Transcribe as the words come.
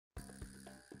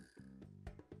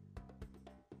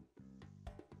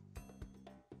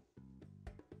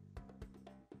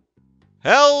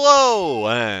Hello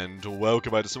and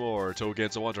welcome back to some more Touhou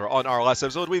Genso Wanderer. On our last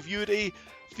episode, we viewed a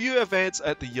few events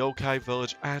at the Yokai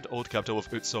Village and Old Capital of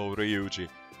Utsu Ryuji.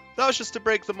 That was just to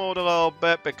break the mode a little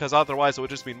bit, because otherwise it would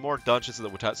just be more dungeons in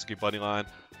the Watatsuki Bunnyland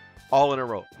all in a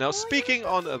row. Now, speaking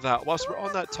on that, whilst we're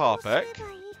on that topic,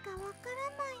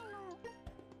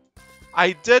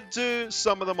 I did do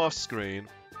some of them off screen,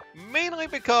 mainly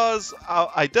because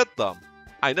I did them.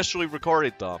 I initially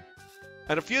recorded them.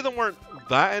 And a few of them weren't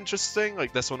that interesting.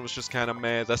 Like, this one was just kind of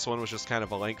meh. This one was just kind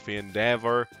of a lengthy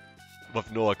endeavor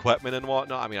with no equipment and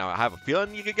whatnot. I mean, I have a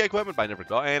feeling you could get equipment, but I never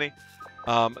got any.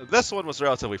 This one was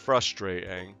relatively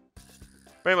frustrating.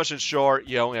 Very much in short,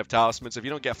 you only have talismans. If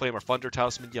you don't get Flame or Thunder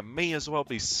talisman, you may as well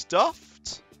be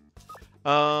stuffed.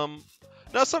 Now,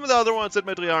 some of the other ones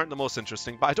admittedly aren't the most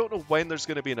interesting, but I don't know when there's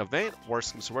going to be an event.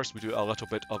 Worst comes to worst, we do a little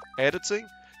bit of editing.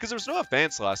 Because there was no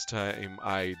events last time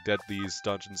I did these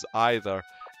dungeons either,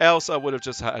 else I would have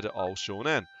just had it all shown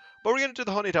in. But we're going to do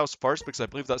the Haunted House first, because I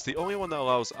believe that's the only one that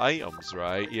allows items,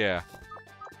 right? Yeah.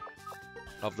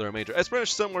 Of the remainder. It's pretty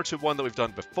much similar to one that we've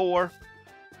done before,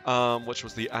 which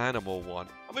was the animal one.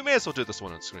 And we may as well do this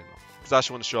one on screen, though, because I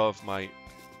actually want to show off my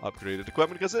upgraded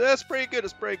equipment, because it's pretty good,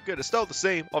 it's pretty good. It's still the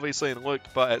same, obviously, in look,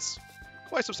 but it's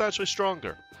quite substantially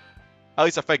stronger. At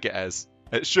least I think it is.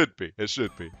 It should be. It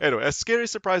should be. Anyway, a scary,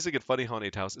 surprising, and funny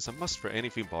haunted house is a must for any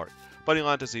theme park.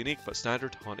 Bunnyland is a unique but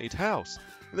standard haunted house.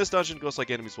 In this dungeon,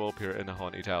 ghost-like enemies will appear in a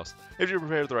haunted house. If you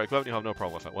prepare the right equipment, you'll have no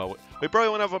problem with it. Well, we probably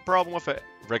won't have a problem with it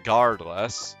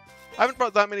regardless. I haven't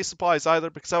brought that many supplies either,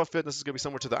 because I have a feeling this is going to be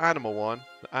similar to the animal one.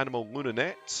 The animal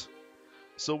Lunanet.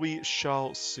 So we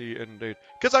shall see indeed.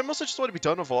 Because I mostly just want to be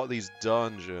done with a lot of these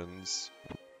dungeons.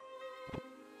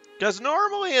 Because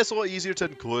normally it's a lot easier to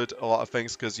include a lot of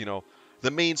things, because, you know, the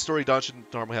main story dungeon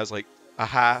normally has like a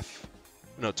half,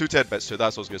 no, 2 tidbits to it,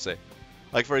 that's what I was going to say.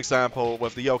 Like, for example,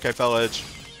 with the Yokai Village,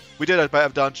 we did a bit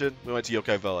of dungeon, we went to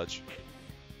Yokai Village.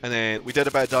 And then we did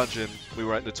a bit of dungeon, we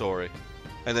were at Notori.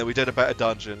 And then we did a bit of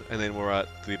dungeon, and then we're at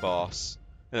the boss.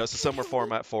 And it's a similar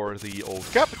format for the Old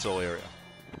Capital area.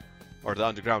 Or the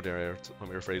underground area,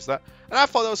 let me rephrase that. And I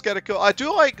thought that was kind of cool. I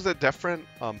do like the different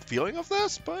feeling of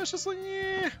this, but it's just like,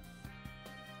 eh. At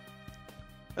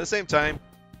the same time,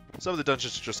 some of the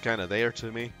dungeons are just kind of there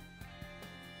to me.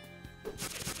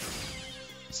 It's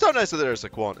still nice that there's a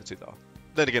quantity, though.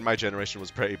 Then again, my generation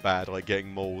was pretty bad, like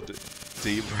getting mold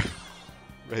deep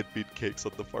red beet cakes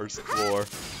on the first floor.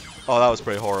 Oh, that was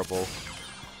pretty horrible.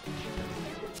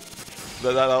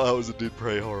 That was indeed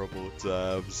pretty horrible at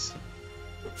times.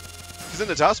 Because in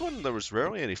the last one, there was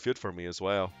rarely any food for me as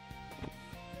well.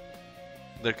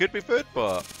 There could be food,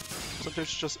 but sometimes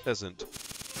it just isn't.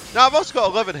 Now, I've also got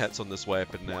 11 hits on this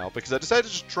weapon now, because I decided to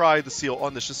just try the seal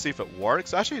on this, just see if it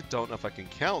works. I actually don't know if I can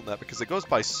count that, because it goes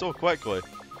by so quickly.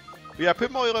 But yeah, I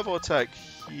put my level attack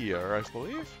here, I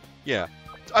believe. Yeah.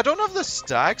 I don't know if this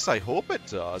stacks, I hope it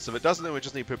does. If it doesn't, then we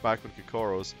just need to put back on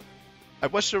Kokoro's. I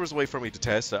wish there was a way for me to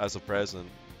test it as of present.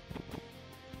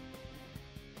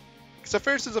 Because at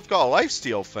first, since I've got a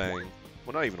lifesteal thing,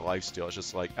 well, not even a lifesteal, it's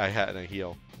just like I hit and I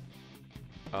heal.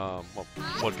 Well,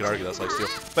 one could argue that's lifesteal,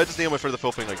 but it doesn't heal me for the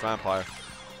full thing like vampire.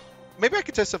 Maybe I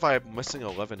could test if I'm missing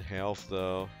 11 health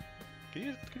though. Can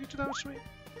you do damage to me?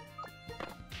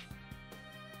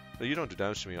 No, you don't do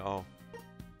damage to me at all.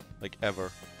 Like ever,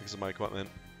 because of my equipment.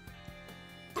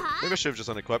 Maybe I should have just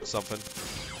unequipped something.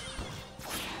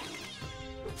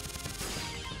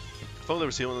 If only there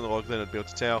was healing in the log, then I'd be able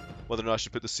to tell whether or not I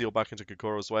should put the seal back into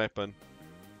Kokoro's weapon.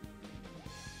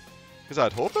 Because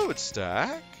I'd hope it would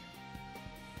stack.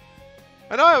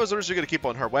 I know I was originally going to keep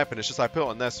on her weapon, it's just I put it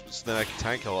on this so then I can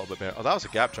tank a little bit better. Oh, that was a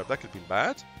gap trap, that could have been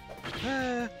bad.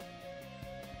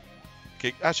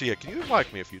 Okay, actually, yeah, can you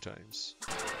whack me a few times?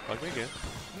 Whack me again.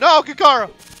 No,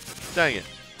 Kakara! Dang it.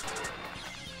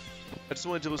 I just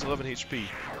wanted to lose 11 HP.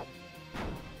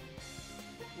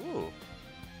 Ooh.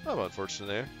 That was unfortunate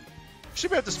there.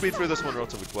 Should be able to speed through this one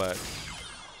relatively quick.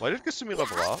 Why did Kasumi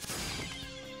level up?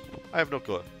 I have no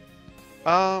clue.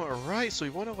 Alright, so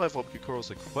we want to level up Kokoro's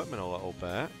equipment a little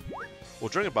bit. Well,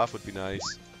 during a buff would be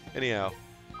nice. Anyhow,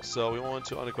 so we want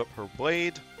to unequip her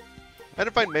blade. I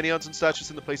didn't find many unseen statues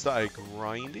in the place that I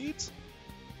grinded.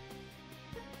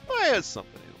 Well, yeah, it's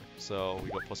something anyway. So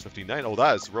we got plus 59. Oh,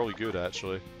 that is really good,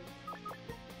 actually.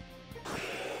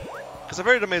 Because I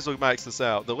figured I may as well max this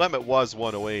out. The limit was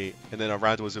 108, and then I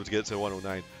randomly was able to get it to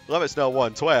 109. The limit's now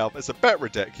 112. It's a bit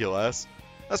ridiculous.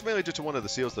 That's mainly due to one of the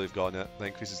seals that they've got in it that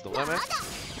increases the limit.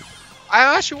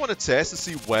 I actually want to test to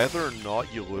see whether or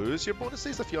not you lose your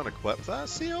bonuses if you unequip that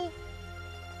seal.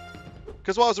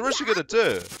 Because what I was originally going to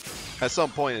do at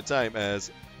some point in time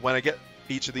is when I get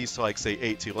each of these to like say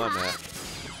 80 limit,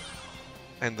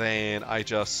 and then I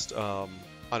just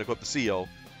unequip the seal.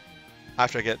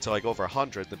 After I get to like over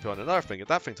 100, then put on another thing, get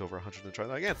that thing to over 100, and try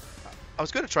that again. I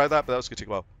was going to try that, but that was going to take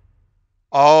a while.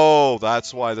 Oh,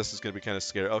 that's why this is going to be kind of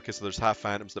scary. Okay, so there's half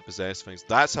phantoms that possess things.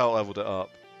 That's how I leveled it up.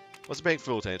 Wasn't paying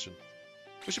full attention.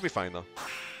 We should be fine though.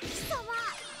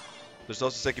 There's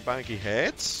also Sekibanki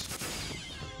heads.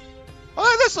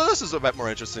 Oh, this is a bit more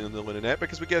interesting than the Lunanet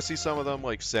because we get to see some of them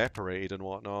like separated and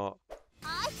whatnot.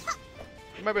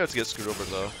 We might be able to get screwed over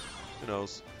though. Who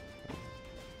knows?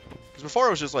 Because before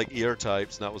it was just like ear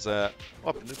types and that was it.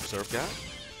 Oh, new preserve gap.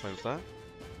 Fine with that.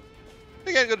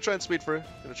 Again, gonna try and speed through.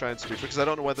 Because I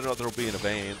don't know whether or not there'll be an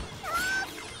event.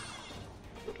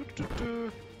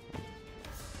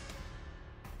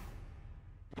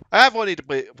 I have wanted to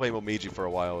play Momiji for a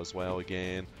while as well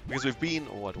again. Because we've been...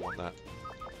 Oh, I don't want that.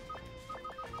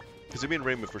 Because we've been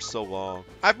Rainbow for so long.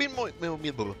 I've been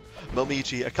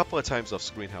Momiji a couple of times off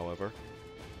screen, however.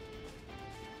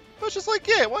 But it's just like,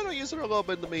 yeah, why not use it a little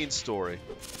bit in the main story?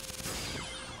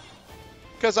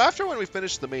 Because after when we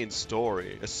finish the main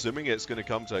story, assuming it's going to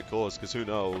come to a close, because who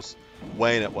knows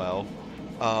when it will,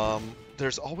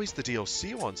 there's always the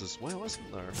DLC ones as well,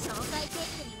 isn't there?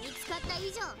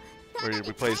 Where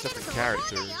we play as different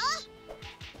characters,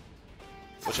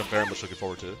 which I'm very much looking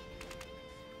forward to.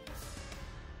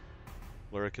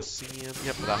 Lyricasium,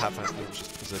 yep, that half hand was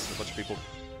just possessing a bunch of people.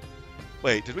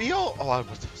 Wait, did we all? Oh,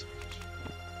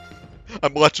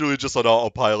 I'm literally just on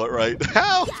autopilot, right?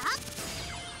 How?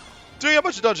 Doing a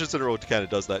bunch of dungeons in a row kind of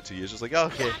does that to you. It's just like, oh,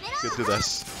 okay, good do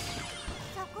this.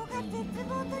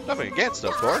 Nothing against it,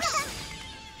 of course.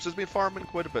 Just been farming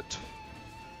quite a bit.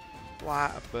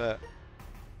 Quite a bit.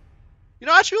 You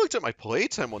know, I actually looked at my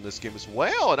playtime on this game as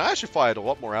well, and I actually thought I had a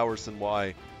lot more hours than what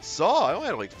I saw. I only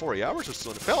had like 40 hours or so,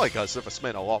 and it felt like as if I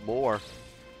spent a lot more.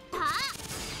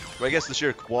 But I guess the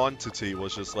sheer quantity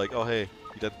was just like, oh hey,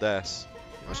 you did this.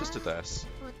 Let's just do this.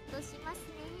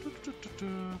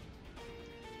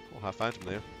 We'll have Phantom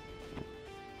there.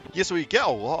 Yeah, so we get a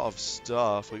lot of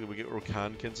stuff. Like we get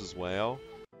Rokankins as well.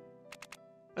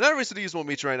 Another reason to use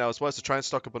Momiji right now as well is to try and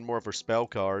stock up on more of her spell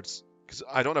cards. Because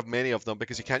I don't have many of them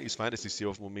because you can't use Fantasy Seal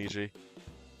with Momiji.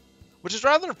 Which is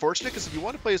rather unfortunate because if you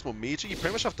want to play as Momiji, you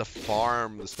pretty much have to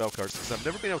farm the spell cards because I've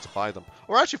never been able to buy them.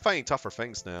 We're actually finding tougher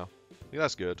things now. I think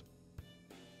that's good.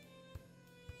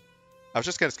 I was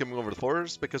just kind of skimming over the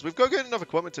floors because we've got good enough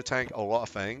equipment to tank a lot of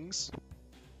things.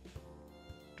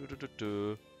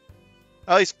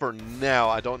 At least for now,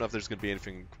 I don't know if there's going to be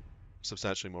anything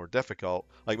substantially more difficult.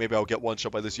 Like maybe I'll get one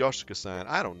shot by this Yoshika-san.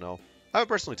 I don't know. I haven't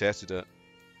personally tested it.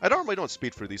 I normally don't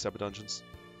speed through these type of dungeons.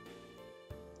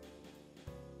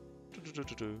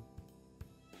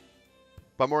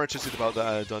 But I'm more interested about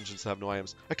the dungeons that have no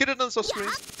items. I could have done some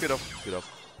screens. Could have.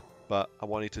 But I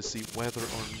wanted to see whether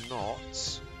or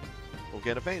not we'll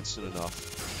get events soon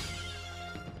enough.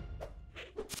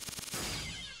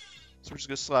 So we're just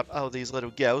gonna slap all these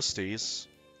little ghosties.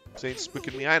 This ain't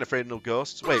spooking me. I ain't afraid of no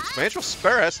ghosts. Wait, Spectral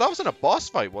Spirits? That was in a boss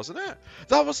fight, wasn't it?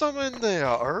 That was something in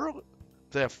the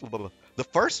the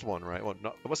first one, right? Well, no,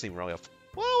 it wasn't even really a...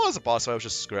 Well, it was a boss fight. It was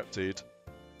just scripted.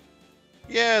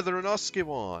 Yeah, the Renosuke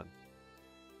one.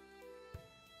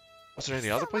 Was there any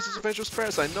other places of Vengeful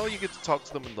Spirits? I know you get to talk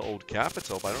to them in the old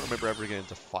capital, but I don't remember ever getting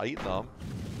to fight them.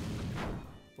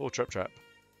 Oh, Trap.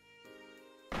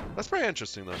 That's pretty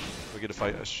interesting, though. We get to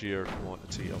fight a sheer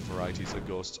quantity of varieties of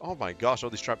ghosts. Oh my gosh, all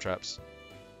these traps.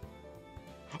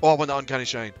 Oh, I want the Uncanny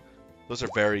Shine. Those are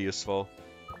very useful.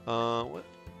 What?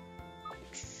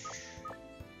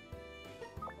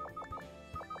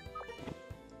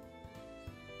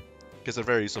 Because they're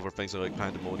very useful for things like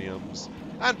Pandemoniums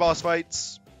and boss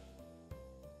fights.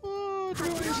 Oh, do we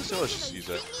want to use it still? Let's just use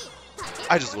it.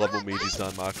 I just love Momiji's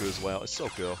Danmaku as well. It's so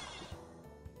cool.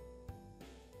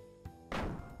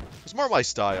 It's more my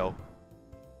style.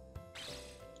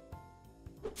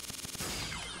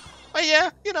 But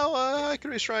yeah, you know, I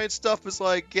can try and stuff is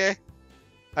like,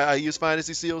 I use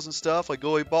fantasy seals and stuff, like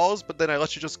glowy balls, but then I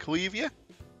let you just cleave you.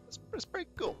 It's pretty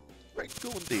cool. It's pretty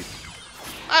cool indeed.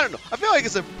 I don't know. I feel like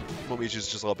it's a Momiji is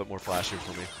just a little bit more flashy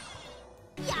for me.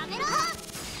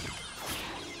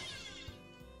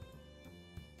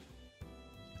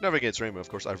 Never against Rainbow, of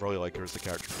course. I really like her as the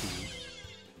character.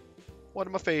 One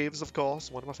of my faves, of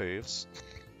course. One of my faves.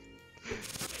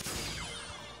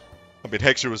 I mean,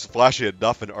 Hexer was flashy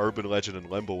enough in Urban Legend and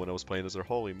Limbo when I was playing as her.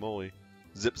 Holy moly.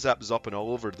 Zip zap zopping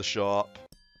all over the shop.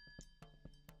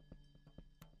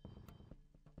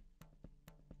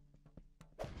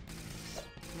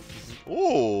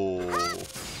 Oh,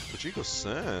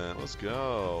 Pachiko-san. Let's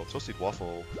go. Toasted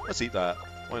waffle. Let's eat that.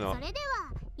 Why not?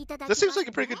 This seems like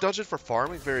a pretty good dungeon for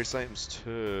farming various items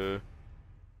too.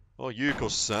 Oh,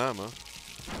 Yuko-sama.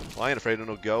 Well, I ain't afraid of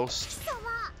no ghost.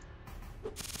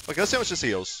 Okay, let's see how much this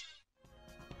heals.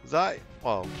 Is that...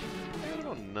 well... I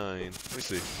don't know, 9. Let me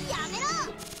see.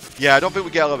 Yeah, I don't think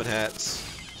we get 11 hits.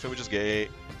 I think we just get 8.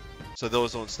 So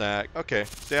those don't stack. Okay,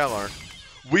 stay I learn.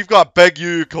 We've got Big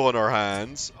Yuko in our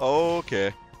hands.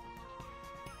 Okay.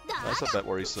 That's a bit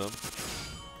worrisome.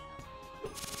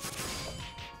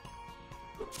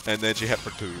 And then she hit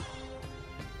for 2.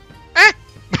 Eh!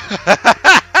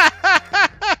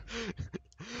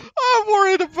 I'm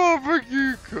worried about Big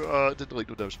Yuko. Didn't like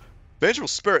no damage. Vengeful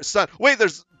Spirit Sun. Wait,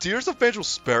 there's Tears of Vengeful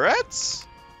Spirits?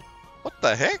 What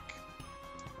the heck?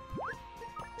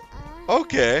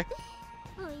 Okay.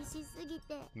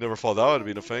 Never thought that would have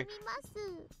been a thing.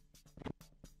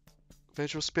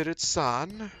 Vengeful Spirit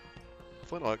Sun.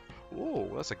 Flintlock.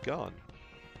 Oh, that's a gun.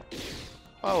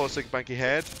 Oh, it's like Banky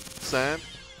Head. Sand.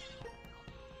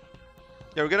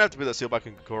 Yeah, we're gonna have to put that seal back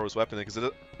in Kokoro's weapon because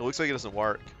it looks like it doesn't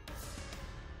work.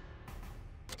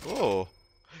 Oh.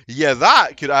 Yeah,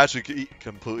 that could actually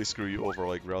completely screw you over,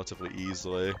 like, relatively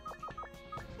easily.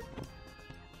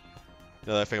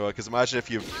 Now that I think about it, because imagine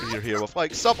if you're here with,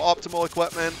 like, suboptimal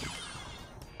equipment,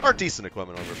 or decent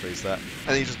equipment, I'll rephrase that, and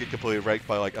then you just get completely wrecked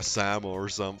by, like, a Samo or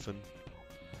something.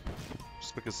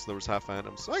 Just because there was half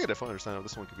phantoms. So I can definitely understand how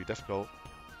this one could be difficult.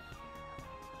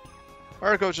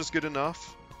 Arco's just good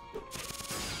enough.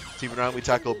 Team around, we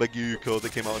tackled Big Yuko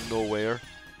that came out of nowhere.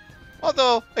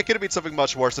 Although, it could have been something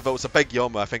much worse. If it was a Big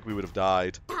Yoma, I think we would have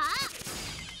died.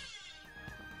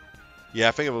 Yeah,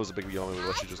 I think if it was a Big Yoma, we would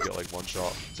actually just get like one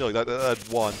shot. See, like that had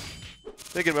one.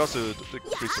 They can also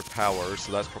decrease their power,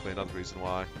 so that's probably another reason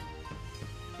why.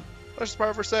 That's just part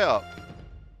of our setup.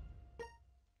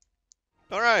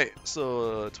 Alright,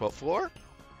 so 12th floor.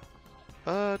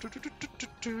 Whoa,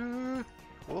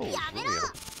 Romeo.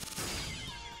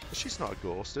 She's not a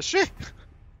ghost, is she?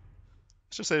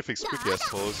 It's just anything spooky, I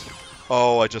suppose.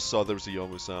 Oh, I just saw there was a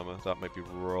Yomu-sama. That might be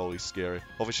really scary.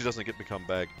 Hopefully she doesn't get become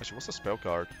big. Actually, what's the spell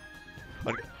card?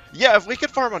 Yeah, if we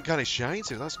could farm Uncanny Shines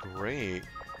here, that's great.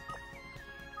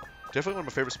 Definitely one of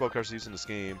my favorite spell cards to use in this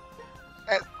game.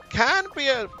 It can be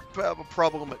a bit of a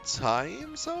problem at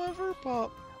times, however,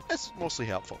 but it's mostly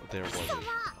helpful. There it was.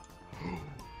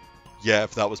 Yeah,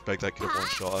 if that was big, that could have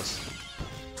one-shot us.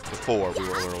 Before we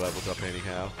were leveled up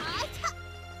anyhow.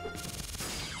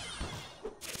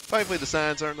 Thankfully the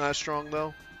sands aren't that strong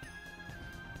though.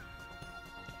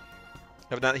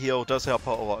 Having that heal does help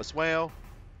out a lot as well.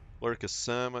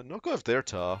 Lurka-sama. Not good if they're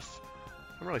tough.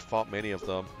 I haven't really fought many of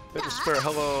them. Vengeful Spirit,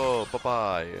 hello,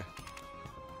 bye-bye.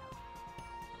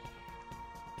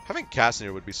 Having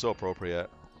Casimir would be so appropriate.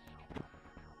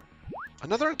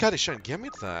 Another Uncanny Shine, give me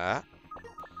that.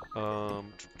 Can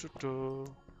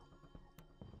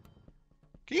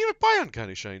you even buy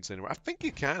Uncanny Shines anywhere? I think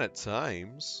you can at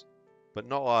times. But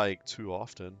not, like, too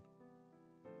often.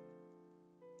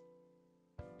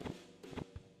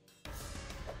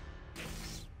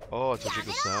 Oh, it's a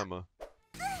Jigo-sama.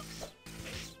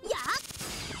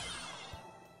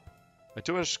 I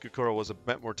do wish Kokoro was a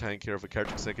bit more tankier of a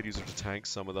character because I could use her to tank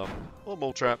some of them. Oh,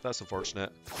 Mole Trap, that's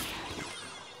unfortunate.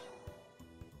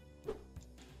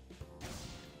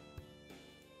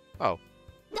 Oh.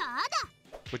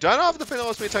 Which I don't have the thing that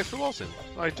lets me attack through Wilson.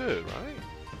 I do, right?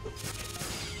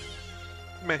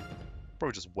 Meh.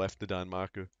 Probably just whiffed the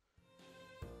Danmaku.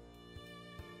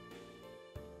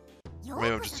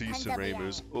 Maybe I'm just too used to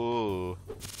Reimu's. Oh,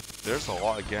 there's a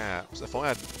lot of gaps. If I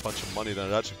had a bunch of money,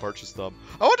 then I'd actually purchase them.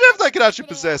 I wonder if I could actually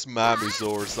possess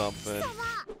Mamizo or something.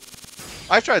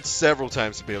 I've tried several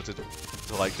times to be able to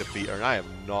like defeat her, and I have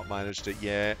not managed it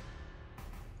yet.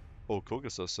 Oh,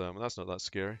 Kogusa-sama. That's not that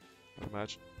scary. I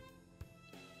imagine.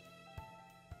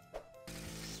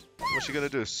 What's she gonna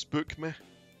do? Spook me?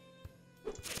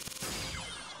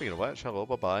 Speaking of which, hello,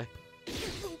 bye-bye.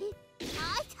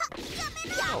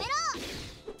 Oh.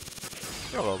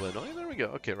 You're a little bit annoying. There we go.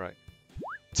 Okay, right.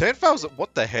 10,000.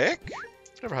 What the heck?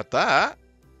 I've never had that.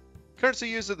 Currency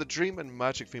used at the Dream and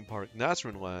Magic theme park,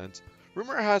 Nazarene Land.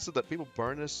 Rumor has it that people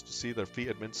burn this to see their feet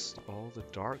amidst all the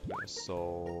darkness.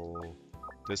 So,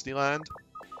 Disneyland.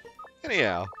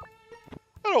 Anyhow,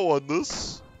 I don't want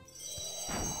this.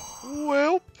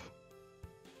 Welp.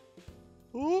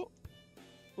 Oh.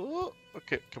 Oh.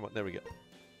 Okay, come on. There we go.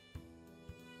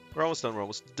 We're almost done. We're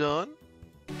almost done.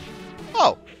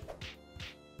 Oh!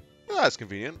 Well, that's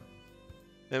convenient.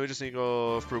 Then we just need to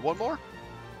go through one more.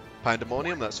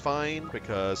 Pandemonium, that's fine,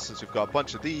 because since we've got a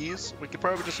bunch of these, we could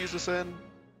probably just use this and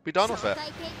be done with it.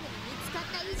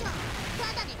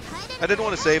 I didn't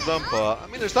want to save them, but, I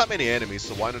mean, there's that many enemies,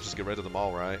 so why not just get rid of them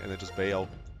all, right? And then just bail.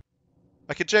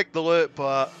 I could check the loot,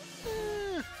 but...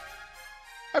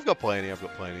 I've got plenty, I've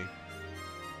got plenty.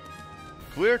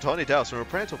 Clear tiny doubts from a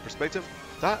parental perspective.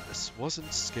 That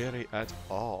wasn't scary at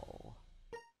all.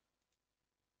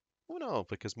 Oh no,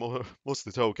 because most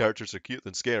of the Touhou characters are cute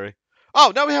than scary.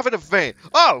 Oh, now we have an event.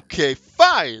 Okay,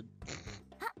 fine.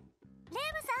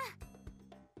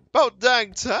 About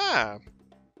dang time.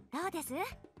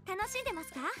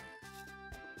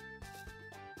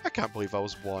 I can't believe I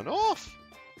was one off.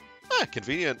 Ah,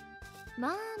 convenient.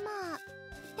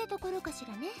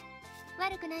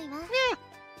 Yeah.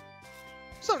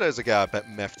 Sometimes I got a bit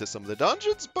miffed at some of the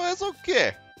dungeons, but it's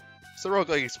okay. It's a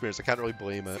roguelike experience, I can't really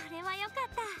blame it.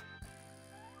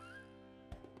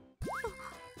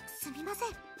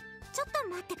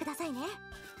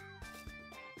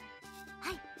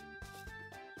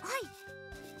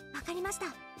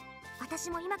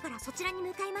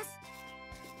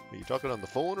 Are you talking on the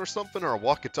phone or something, or a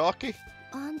walkie-talkie?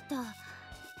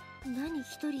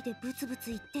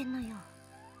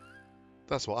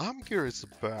 That's what I'm curious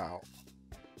about.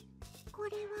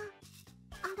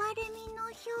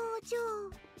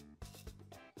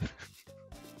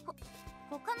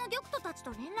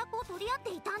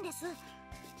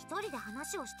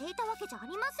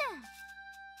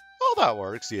 Oh, that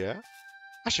works, yeah.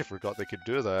 I actually forgot they could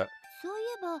do that.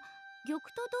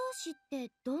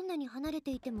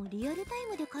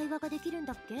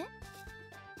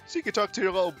 So you can talk to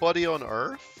your little buddy on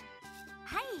Earth?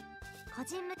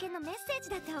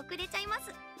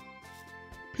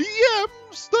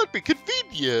 PMs? That'd be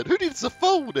convenient. Who needs a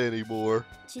phone anymore?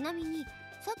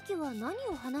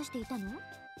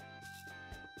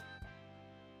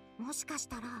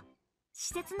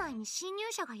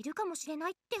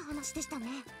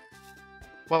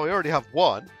 Well, we already have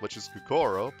one, which is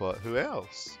Kokoro, but who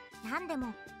else?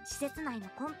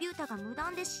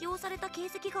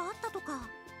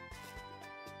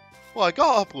 Well, I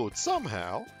got upload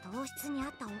somehow.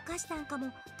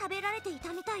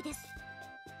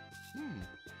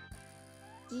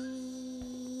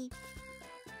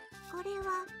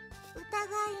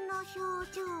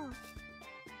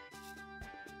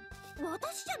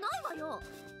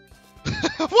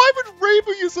 Why would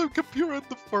Rainbow use a computer in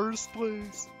the first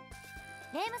place?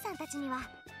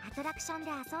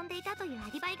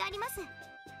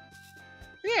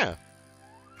 Yeah.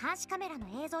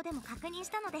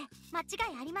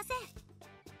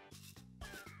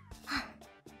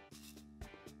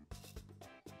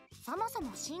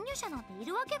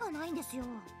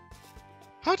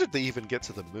 How did they even get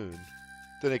to the moon?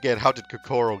 Then again, how did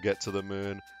Kokoro get to the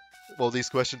moon? Will these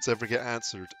questions ever get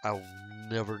answered? I'll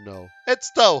never know.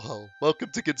 It's Touhou!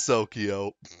 Welcome to Genso.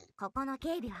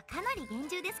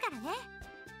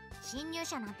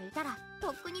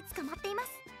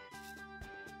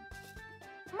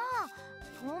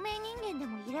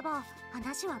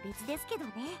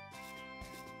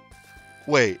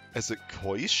 Wait, is it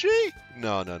Koishi?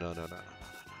 No.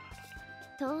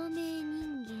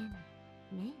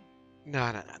 No,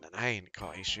 I ain't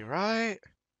Koishi, right?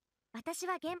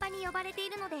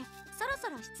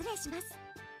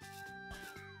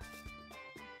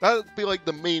 That'd be like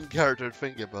the main character to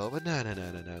think about, but no.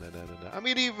 I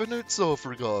mean, even Utsu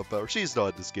forgot about her. She's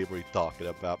not in this game. What are you talking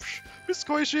about? Who's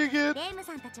Koishi again?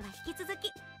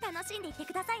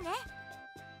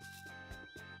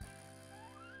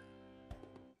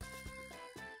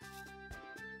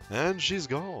 And she's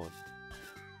gone.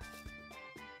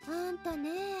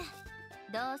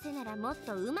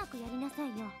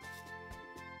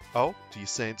 Oh, do you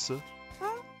saying so?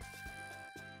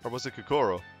 Or was it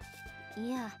Kokoro?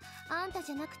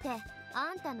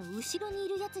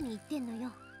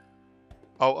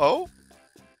 Oh?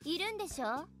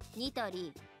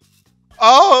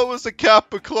 Oh, it was a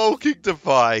Kappa cloaking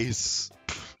device.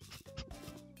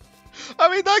 I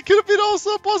mean, that could have been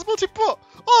also a possibility, but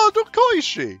oh, no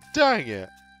Koishi. Dang it.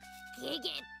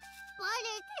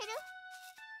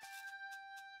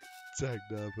 Dang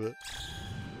nabbit.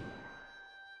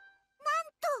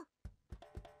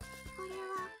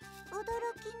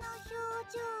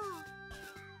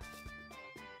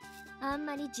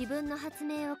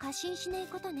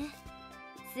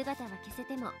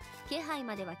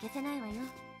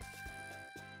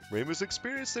 Reimu's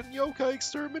experienced in yokai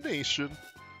extermination.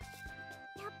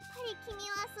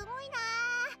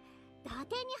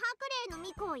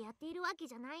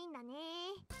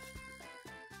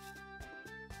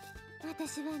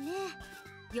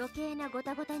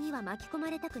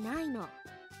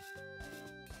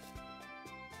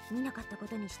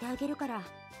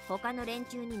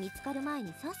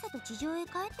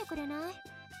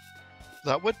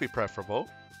 That would be preferable.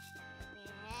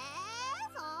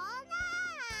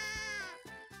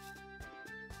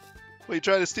 Well, you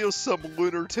trying to steal some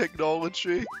lunar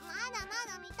technology?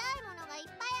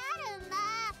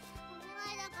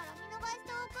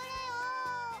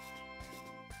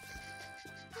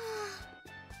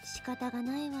 方が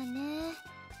ないわね。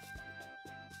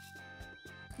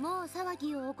もう騒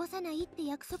ぎを起こさないって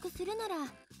約束するなら、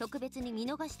特別に見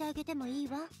逃してあげてもいい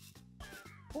わ。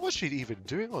What was she even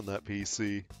doing on that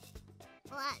PC?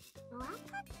 わかっ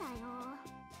たよ。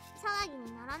騒ぎ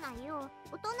にならないよ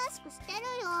うおとなしくしてる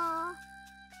よ。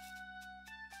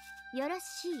よろ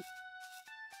しい。見逃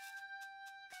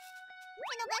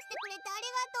してくれてあり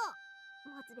がと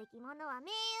う。持つべきものは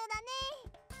盟友だね。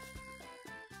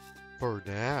For now.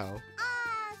 あ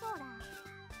あ、そうだ。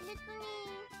別に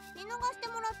見逃して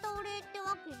もらったお礼って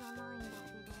わけじゃないんだ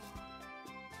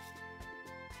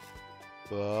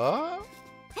けど。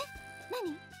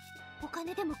何？お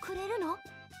金でもくれるの？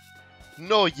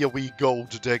 No, you wee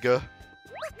gold digger. ワクワ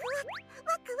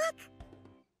ク。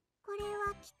これ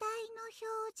は期待の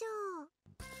表情。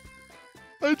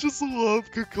 I just love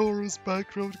Kokoro's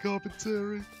background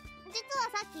commentary. 実は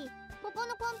さっきここ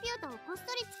のコンピューターをこっそ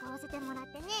り使わせてもらっ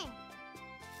てね。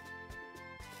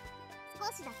少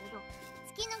しだけど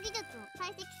月の技術を解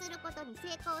析することに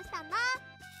成功したんだ。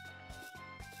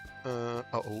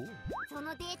Uh-oh. そ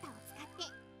のデータを使って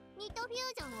ニトフュー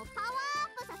ジョンをパワーアッ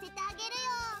プさせてあげるよ。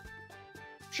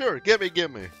 Sure, give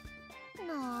me.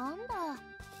 なんだ、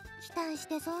期待し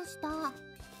て損した。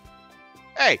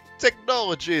Hey,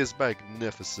 technology is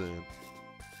magnificent.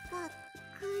 がっ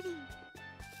くり。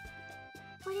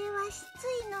これは失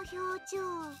意の表情。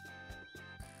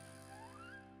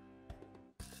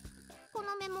こ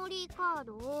のメモリーカー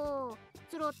ドを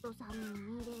スロットさん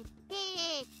に入れて。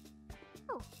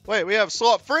Wait, we have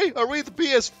slot free? Are we the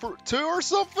PS2 or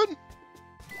something?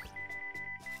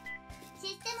 シ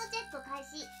ステムチェック開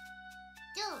始。10、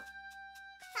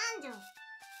30、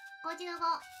55、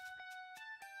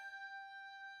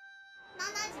70、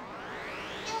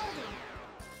90、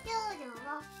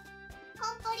95、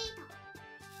コンプリー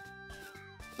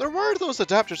ト。 There were those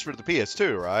adapters for the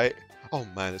PS2, right? Oh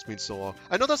man, it's been so long.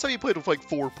 I know that's how you played with like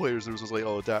 4 players, there was those like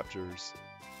all adapters.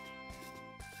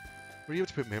 Were you able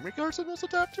to put memory cards in those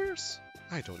adapters?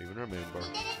 I don't even remember. イ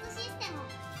ンテレックシステム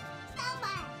スタンバ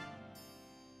イ。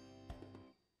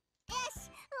よし、う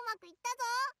まくいったぞ。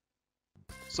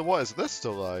 So what is this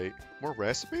still like? More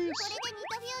recipes? これでニト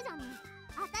フュージョンに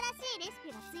新しいレシ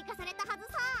ピが追加されたはず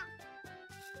さ。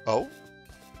 Oh?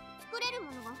 作れる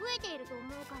ものが増えていると思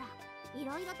うからい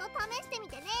ろいろと試してみ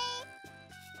てね。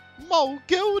 More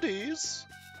guildies!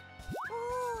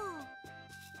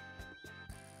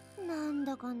 おー、なん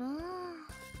だかな。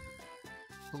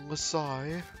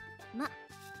Lasai. ま、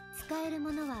使える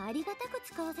ものはありがたく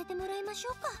使わせてもらいまし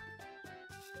ょうか。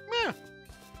 Yeah.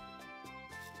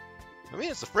 I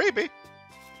mean, it's a freebie.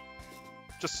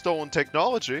 Just stolen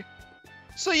technology.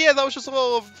 So yeah, that was just a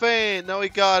little vain. Now we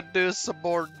gotta do some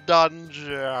more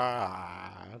dungeons.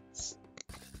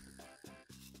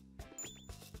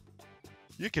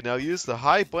 You can now use the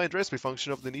high blend recipe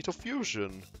function of the Nito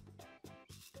Fusion.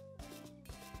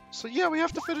 So yeah, we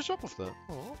have to finish up with that.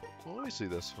 Oh, well, let me see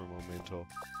this for a momento.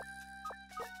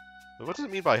 Now, what does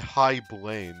it mean by high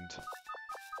blend?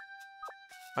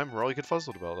 I'm really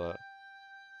confuzzled about that.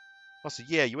 Also,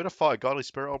 yeah, you would have thought a godly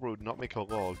spirit arbor would not make a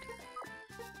log.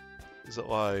 Is it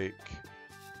like...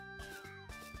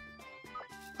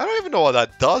 I don't even know what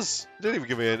that does. It didn't even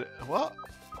give me a... What?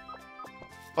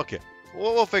 Okay,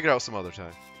 we'll figure out some other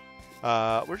time.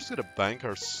 We're just gonna bank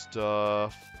our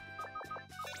stuff.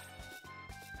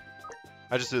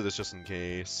 I just do this just in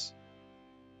case.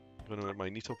 I'm gonna add my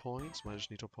Nito points, manage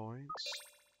Nito points.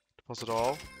 Deposit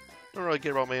all. Don't really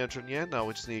care about my engine yet, now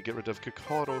we just need to get rid of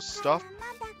Kokoro's stuff.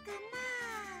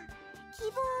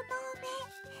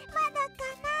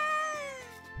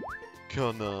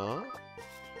 Kana.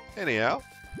 Anyhow.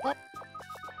 Bop.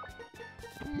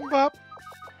 Bop.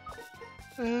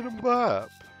 And bop.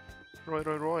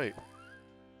 Right.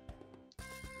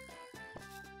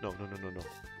 No.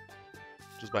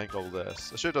 Just bank all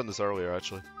this. I should have done this earlier,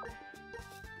 actually.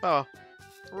 Oh.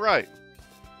 Right.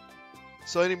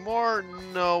 So anymore?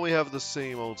 No, we have the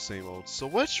same old. So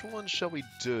which one shall we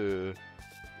do?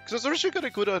 Because I was actually going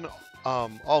to go down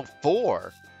all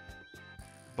 4.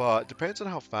 But depends on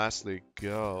how fast they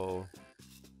go.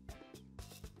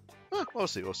 We'll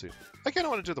see. I kind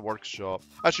of want to do the workshop.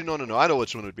 Actually, no. I know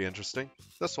which one would be interesting.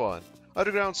 This one.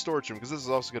 Underground storage room, because this is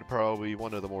also going to probably be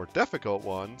one of the more difficult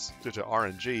ones due to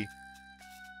RNG.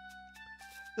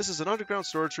 This is an underground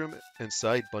storage room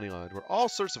inside Bunnyland, where all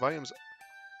sorts of items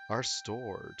are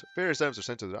stored. Various items are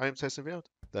sent to the item testing field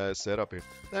that is set up here.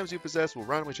 The items you possess will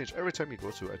randomly change every time you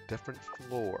go to a different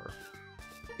floor.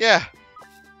 Yeah,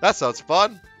 that sounds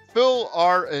fun. Full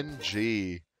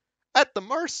RNG. At the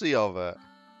mercy of it.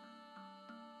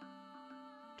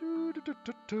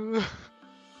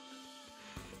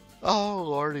 Oh,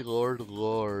 lordy, lord,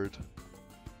 lord.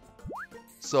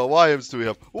 So, what items do we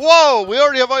have? Whoa! We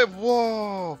already have items.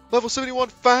 Whoa! Level 71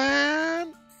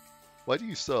 fan? Why do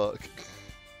you suck?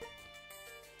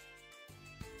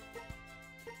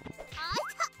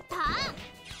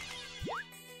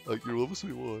 Like, you're level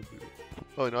 71, dude.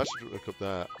 Oh, no, I should equip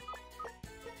that.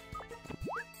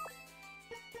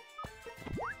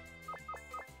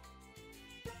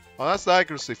 Oh, that's the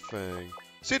accuracy thing.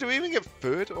 See, do we even get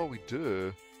food? Oh, we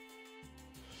do.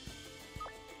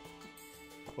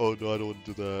 Oh, no, I don't want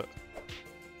to do that.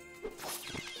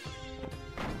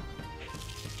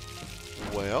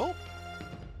 Well,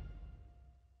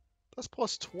 that's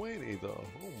plus 20, though.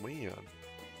 Oh, man.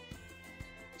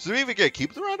 So do we even get to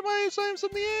keep the randomized items in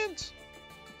the end?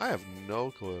 I have no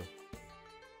clue.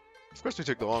 Of course we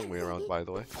took the long way around, by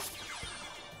the way.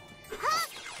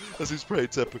 This is pretty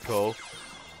typical.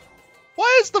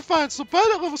 Why is the fan so bad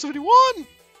at level 71? I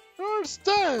don't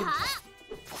understand.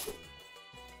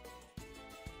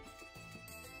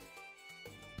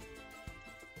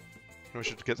 We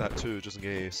should get that too, just in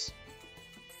case.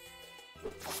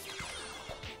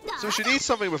 So we should eat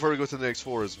something before we go to the next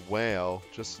floor as well,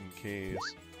 just in case.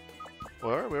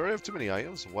 Well, we already have too many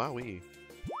items. Wowee.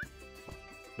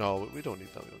 No, we don't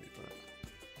need that. We don't need that.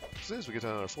 As soon as we get to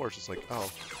another floor, it's just like, oh.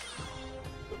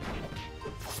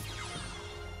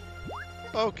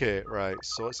 Okay, right.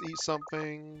 So let's eat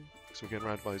something. So we can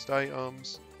randomized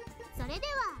items.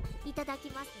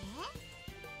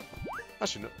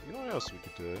 Actually, no, you know what else we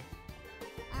could do?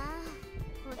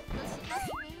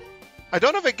 I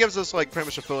don't know if it gives us like pretty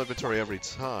much a full inventory every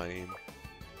time.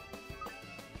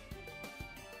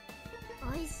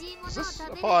 Does this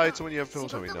apply to when you have full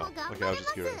inventory? No. Okay, I was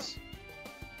just curious.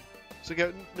 So we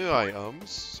get new items.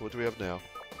 So what do we have now?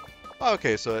 Oh,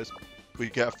 okay, so we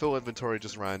get a full inventory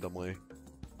just randomly.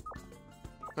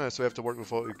 Alright, so we have to work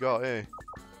with what we got, eh?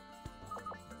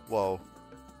 Whoa.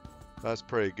 That's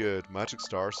pretty good. Magic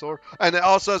Star Sword. And it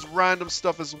also has random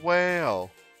stuff as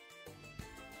well.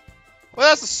 Well,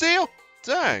 that's a seal!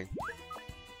 Dang!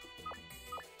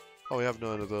 Oh, we have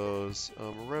none of those.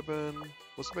 Ribbon.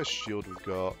 What's the best shield we've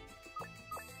got?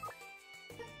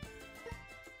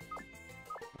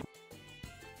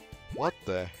 What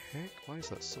the heck? Why is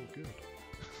that so good?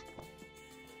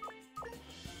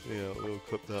 Yeah, we'll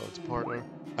equip that as partner.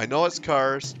 I know it's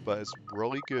cursed, but it's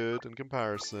really good in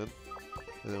comparison.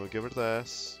 And then we'll give it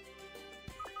this.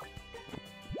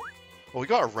 Oh, we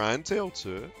got a Rantail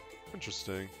too.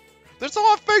 Interesting. There's a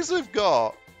lot of things we've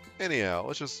got! Anyhow,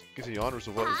 let's just continue onwards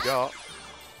with what we've got.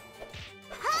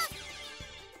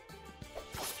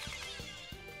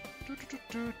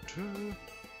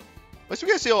 At least we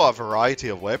get to see a lot of variety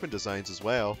of weapon designs as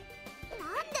well.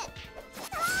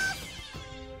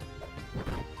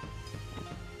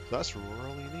 That's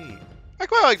really neat. I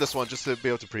quite like this one just to be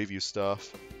able to preview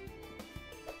stuff.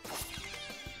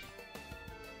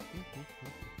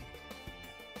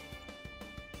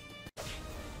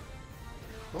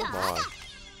 Oh my.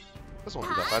 This won't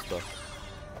be that bad though.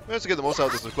 We have to get the most out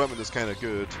of this equipment that's kind of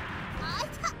good.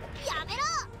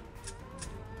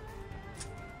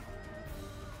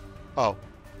 Oh.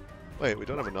 Wait, we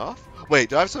don't have enough? Wait,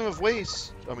 do I have some of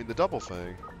waste? I mean, the double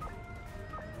thing.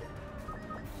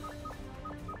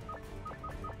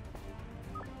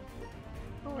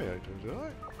 Oh, wait, I do I?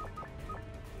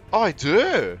 Oh, I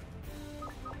do!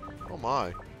 Oh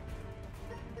my.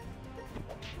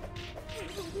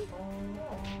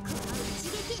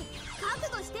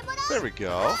 There we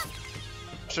go.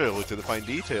 Should have looked at the fine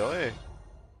detail, eh?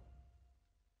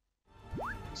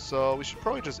 So, we should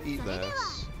probably just eat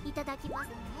this. So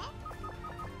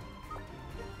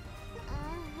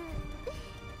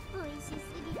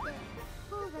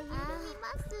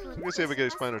we can see if we can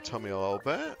expand our tummy a little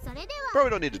bit. Probably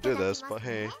don't need to do this, but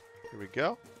hey, here we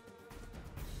go.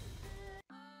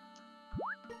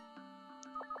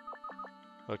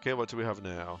 Okay, what do we have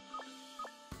now?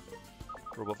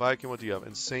 Robot Vacuum, what do you have?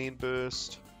 Insane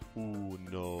Boost. Ooh,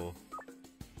 no.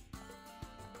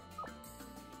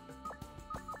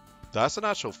 That's an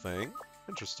actual thing?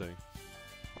 Interesting.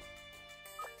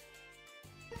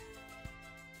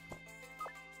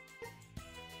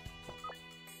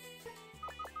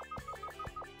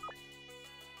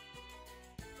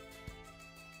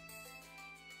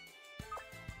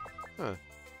 Huh.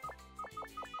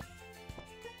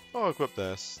 I'll equip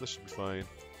this. This should be fine.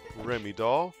 Remy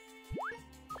Doll.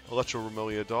 Electro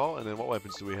Remelia Doll. And then what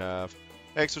weapons do we have?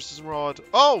 Exorcism Rod.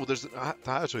 Oh! There's that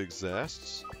actually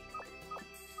exists.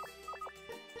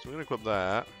 So we're gonna equip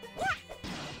that.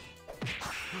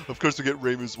 Of course we get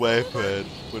Reimu's weapon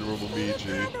when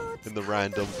Romomiji in the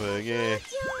random thing, yeah.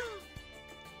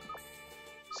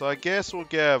 So I guess we'll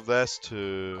give this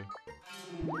to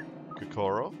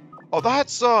Kokoro. Oh,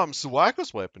 that's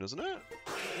Suwako's weapon, isn't it?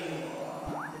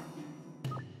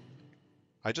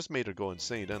 I just made her go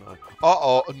insane, didn't I?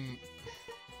 Uh-oh.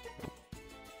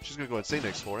 She's gonna go insane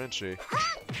next floor, isn't she?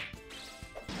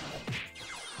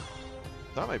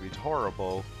 That might be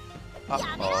horrible.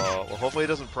 Uh-oh. Well, hopefully it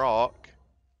doesn't proc.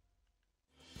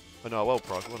 Oh, no, it will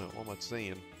proc, won't it? What am I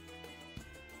saying?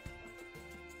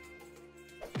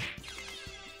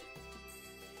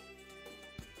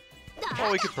 Oh,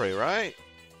 we could pray, right?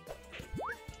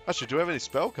 Actually, do we have any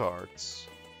spell cards?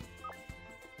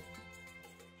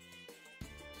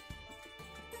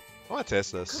 I want to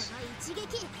test this.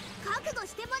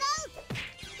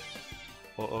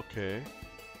 Oh, okay.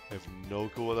 I have no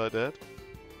clue what I did.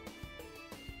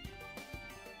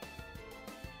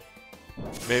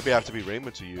 Maybe I have to be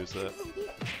Raymond to use it.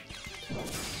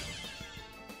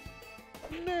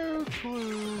 No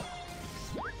clue.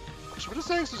 But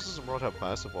this actually doesn't work out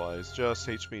passive-wise, just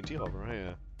HP and T-level,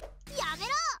 right? Yeah.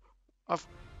 Of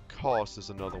course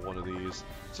there's another one of these.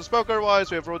 So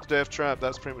spellcard-wise, we have Road to Death Trap,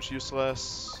 that's pretty much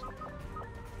useless.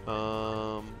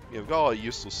 Yeah, we've got a lot of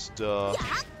useless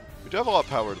stuff. We do have a lot of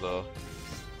power, though.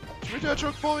 Should we do a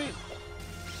choke point?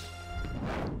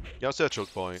 Yeah, let's do a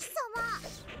choke point.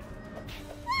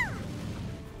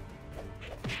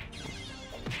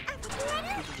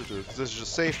 This is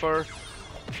just safer.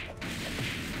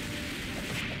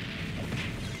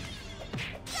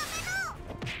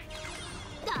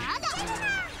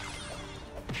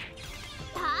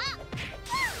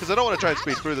 Because I don't want to try and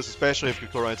speed through this, especially if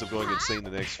Kokoro ends up going insane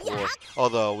the next floor.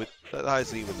 Although, that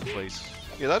isn't even the place.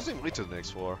 Yeah, that doesn't even lead to the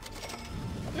next floor.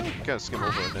 Yeah, we can kind of skim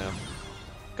over it now.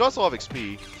 Costs a lot of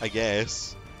XP, I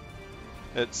guess.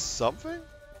 It's something?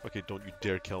 Okay, don't you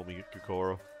dare kill me,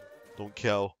 Kokoro. Don't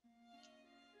kill.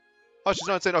 Oh, she's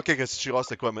not insane? Okay, because she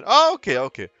lost equipment. Oh, okay,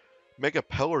 okay. Mega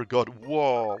Pillar God.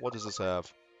 Whoa, what does this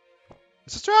have?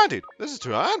 This is two-handed. This is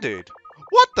two-handed.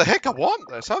 What the heck? I want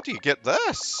this. How do you get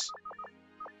this?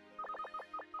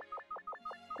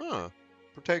 Huh.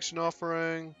 Protection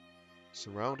offering.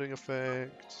 Surrounding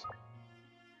effect.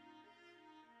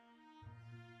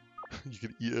 You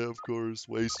can eat it, of course.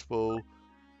 Wasteful.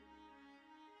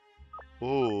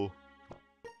 Oh.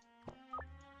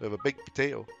 We have a big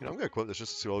potato. You know, I'm gonna quote this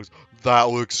just to see what it looks. That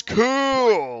looks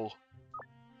cool!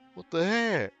 What the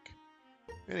heck?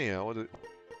 Anyhow, what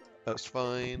that's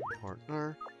fine.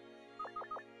 Partner.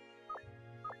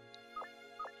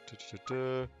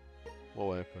 What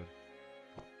weapon?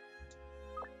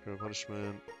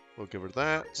 Punishment. We'll give her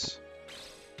that.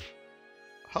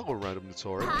 Hello, random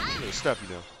Notori. I'm gonna stab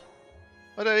you now.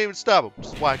 I didn't even stab him.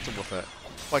 Just whacked him with it.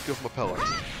 Whacked him with my pillar. What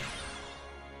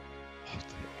the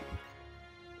heck?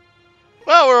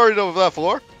 Well, we're already done with that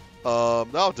floor.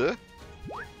 That'll do.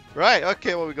 Right,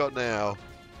 okay, what we got now?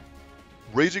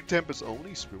 Raging Tempest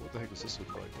only Spear. What the heck does this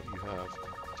look like? What do you have?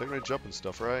 Take range jump and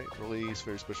stuff, right? Release,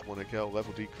 very special 1 hit kill,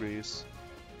 level decrease.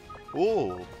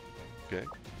 Oh! Okay.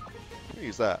 I'm gonna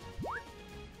use that.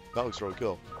 That looks really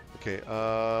cool. Okay,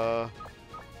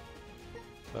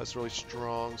 that's really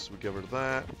strong, so we give her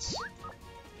that.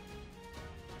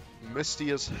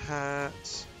 Mistia's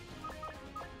hat.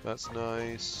 That's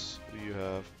nice. What do you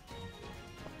have?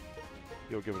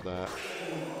 You'll give her that.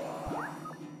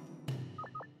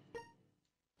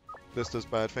 This does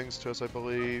bad things to us, I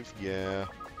believe. Yeah.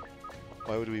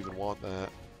 Why would we even want that?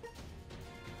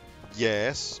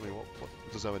 Yes. I mean, what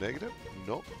does it have a negative?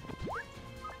 Nope.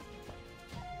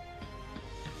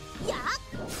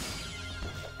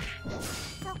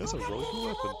 That's a really cool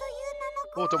weapon.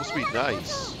 Oh, double speed,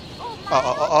 nice.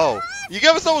 Oh. You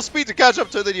give us double speed to catch up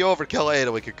to, then you overkill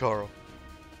it with Kokoro.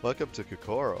 Welcome to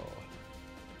Kokoro.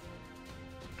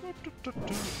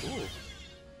 Ooh.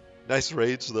 Nice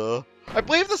rage, though. I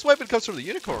believe this weapon comes from the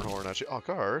unicorn horn, actually. Oh, of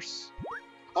course.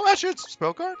 Oh, actually, it's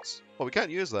spell cards? Well, we can't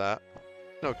use that.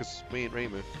 No, because we ain't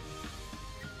Reimu.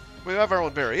 We have our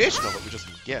own variation of it, we just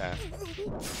didn't get.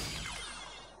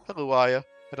 Hello, Aya.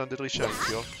 I don't diddly shine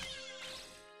you.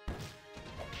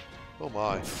 Oh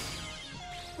my.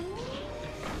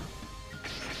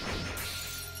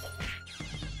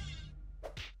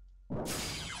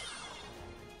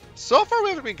 So far we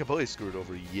haven't been completely screwed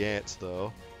over yet,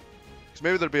 though. Because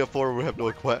maybe there'll be a floor where we have no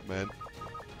equipment.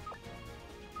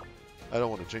 I don't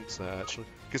want to jinx that, actually.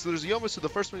 Because there's Yoma, so the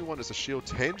first one we want is a shield.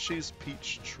 Tenshi's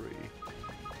Peach Tree.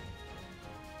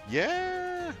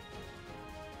 Yeah!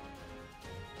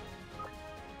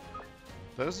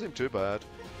 That doesn't seem too bad.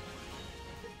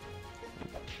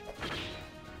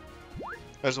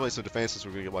 There's only some defenses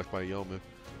we're going to get whacked by Yomu.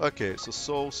 Okay, so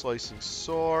Soul Slicing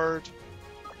Sword.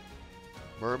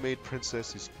 Mermaid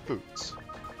Princess's Boots.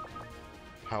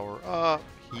 Power up,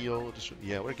 heal, just,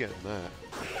 yeah, we're getting that.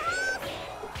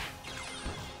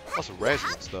 Lots of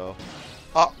resonance though.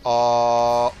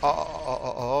 Uh-oh.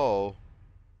 Uh-oh.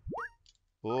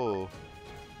 Oh.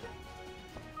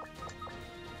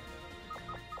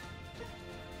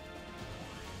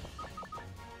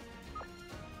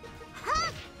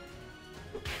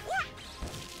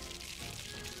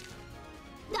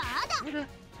 Okay.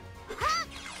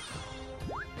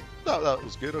 That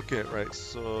was good. Okay, right,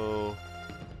 so...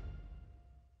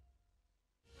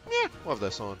 yeah, we'll have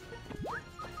this on.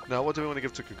 Now, what do we want to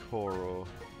give to Kokoro?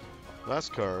 That's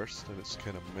cursed, and it's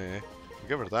kind of meh. We'll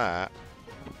give her that.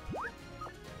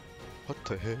 What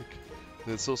the heck? And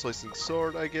then Soul Slicing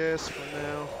Sword, I guess, for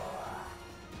now.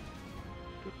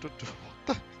 What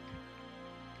the?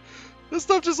 This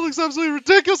stuff just looks absolutely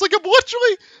ridiculous. Like, I'm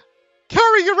literally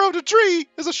carrying around a tree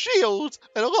as a shield,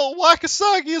 and a little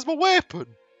Wakasagi as my weapon.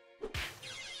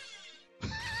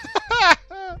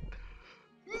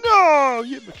 No!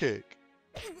 You hit my cake.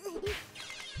 Yeah,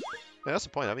 that's the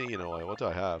point. I mean, you know, what do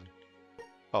I have?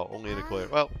 Oh, only in a clear.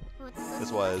 Well,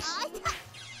 this was.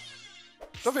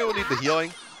 Don't think we'll need the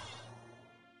healing.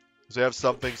 Because we have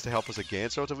some things to help us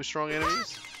against relatively strong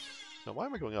enemies. Now, why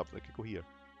am I going up? I could go here.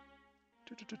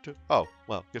 Oh,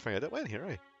 well, good thing I didn't land here,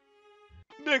 eh?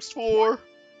 Next floor!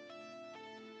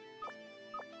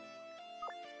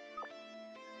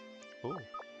 Oh.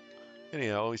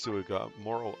 Anyhow, at least we've got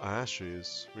Moral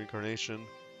Ashes. Reincarnation.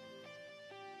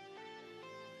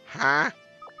 Huh?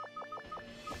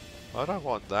 Why do I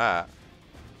want that?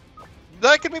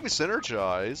 That could maybe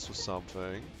synergize with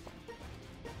something.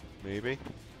 Maybe.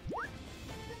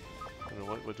 I don't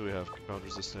know, what do we have? Compound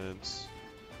resistance.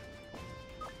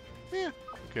 Yeah,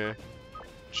 okay.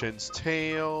 Chin's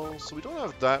tail. So we don't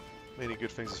have that many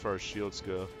good things as far as shields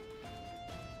go.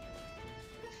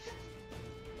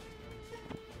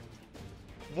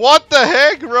 What the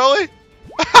heck, really?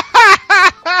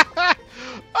 I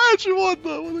actually want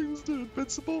that. What thing is doing?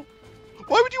 Invincible?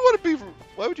 Why would you want to be?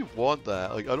 Why would you want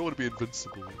that? Like, I don't want to be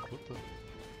invincible. What the?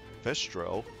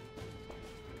 Vestro?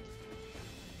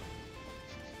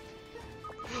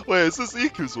 Wait, is this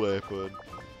Iku's weapon?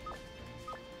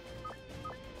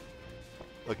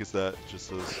 Like, is that just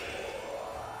as?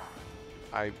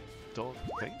 I don't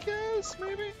think it is.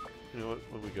 Maybe. You know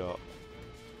what we got?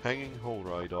 Hanging Hole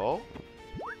Ride-All.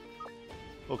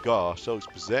 Oh gosh, that looks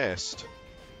possessed.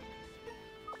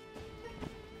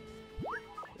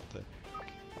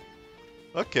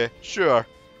 Okay, sure.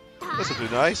 This'll do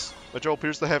nice. My jaw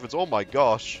pierces the heavens. Oh my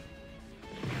gosh.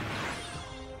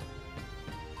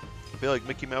 I feel like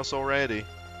Mickey Mouse already.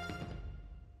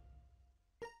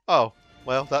 Oh,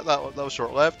 well, that was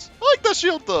short-lived. I like that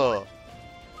shield though.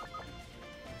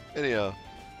 Anyhow,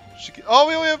 oh,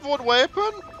 we only have one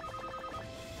weapon.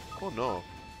 Oh no.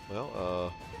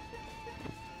 Well,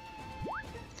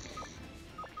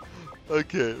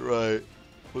 okay, right.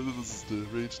 What does this do?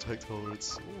 Range attack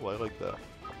tolerance. Oh, I like that.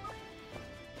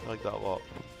 I like that a lot.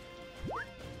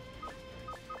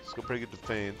 It's got pretty good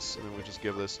defense, and then we just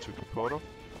give this to Kokoro.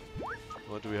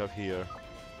 What do we have here?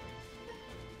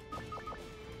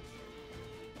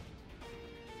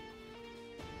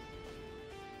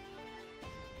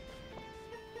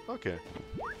 Okay.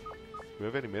 Do we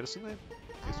have any medicine then?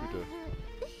 Yes, we do.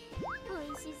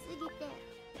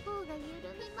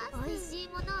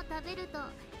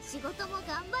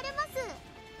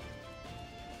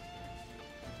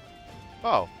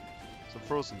 Oh, some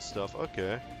frozen stuff.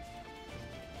 Okay.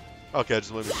 Okay,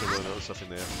 just let me show the other stuff in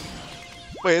there.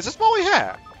 Wait, is this what we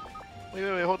have?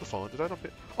 Wait, hold the phone. Did I not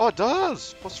pick? Oh, it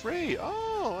does! +3!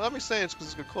 Oh, that makes sense because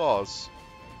it's got claws.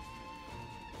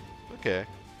 Okay.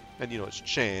 And you know, it's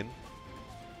chain.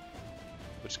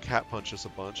 Which cat punches a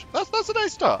bunch. That's a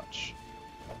nice touch!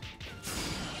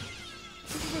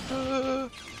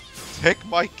 Take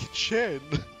my chin!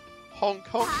 Honk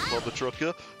honk, mother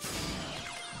trucker!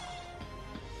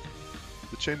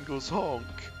 The chin goes honk.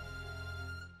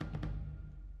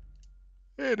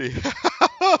 Anyhow,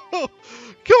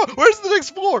 come on, where's the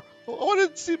next floor? I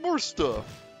want to see more stuff.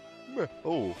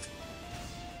 Oh,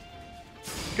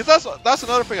 because that's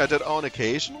another thing I did on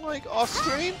occasion, like off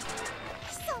screen.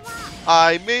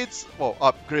 I made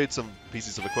upgrade some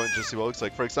pieces of equipment just to see what it looks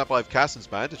like. For example, I have Cassin's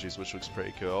bandages, which looks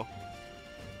pretty cool.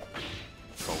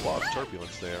 A lot of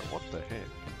turbulence there. What the heck?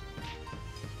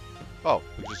 Oh,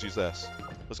 we can just use this.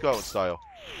 Let's go out in style.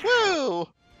 Woo!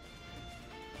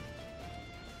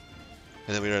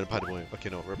 And then we ran a pad of okay,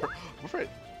 no, I'm afraid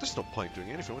there's no point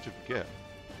doing anything. What did we get?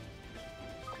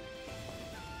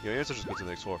 Yeah, the answer just go to the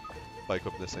next floor. By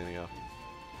equipping this anyhow.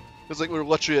 It's like we're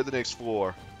literally at the next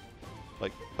floor.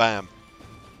 Like, bam.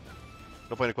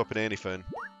 No point equipping anything.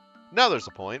 Now there's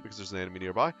a point, because there's an enemy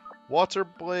nearby. Water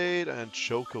Blade and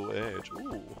Choco Edge.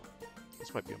 Ooh.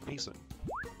 This might be amazing.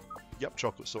 Yep,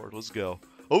 Chocolate Sword. Let's go.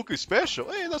 Oku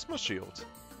Special. Hey, that's my shield.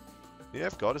 Yeah,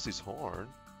 I've got his horn.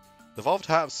 The Evolved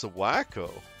Hat of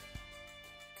Sawako.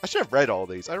 I should have read all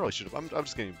these. I really should have. I'm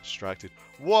just getting distracted.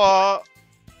 What?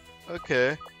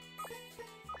 Okay.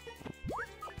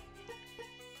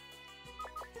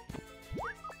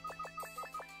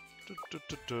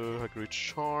 Hagrid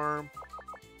Charm.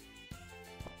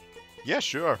 Yeah,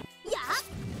 sure. Yeah.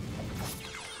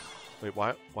 Wait,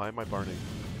 why am I burning?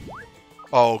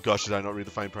 Oh gosh, did I not read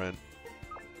the fine print?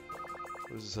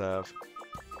 What does this have?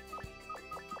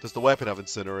 Does the weapon have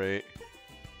Incinerate?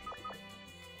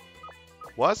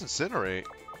 What has Incinerate?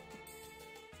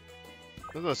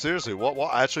 No, seriously,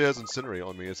 what actually has Incinerate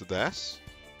on me? Is it this?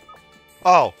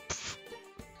 Oh! Pff.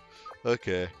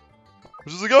 Okay. I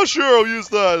was just like, oh sure, I'll use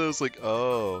that! And it's like,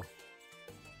 oh.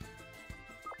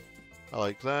 I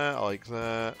like that, I like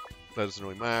that. That doesn't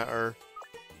really matter.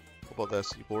 What about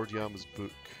this? You bored Yama's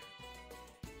book.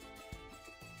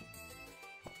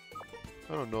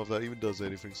 I don't know if that even does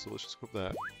anything, so let's just equip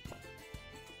that.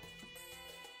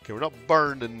 Okay, we're not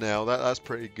burning now. That's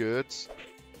pretty good.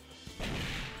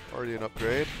 Already an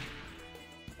upgrade.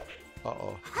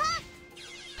 Uh-oh.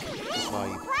 It's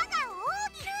mine.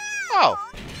 Oh!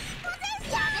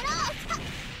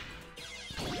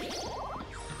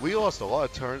 We lost a lot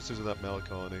of turns due to that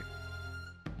Melancholy.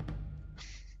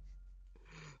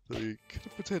 They could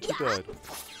have potentially died.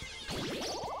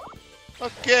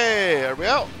 Okay, are we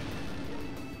out?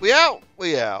 We out?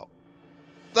 We out.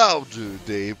 That'll do,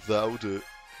 Dave. That'll do.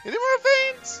 Any more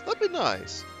veins? That'd be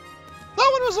nice. That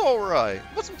one was alright.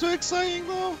 Wasn't too exciting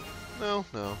though. No,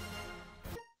 no.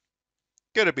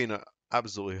 Could have been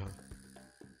absolutely.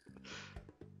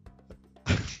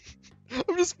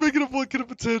 I'm just thinking of what could have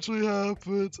potentially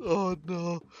happened. Oh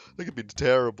no. That could be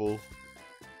terrible.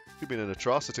 Could be an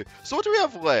atrocity. So what do we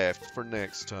have left for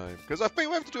next time? Because I think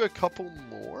we have to do a couple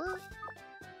more.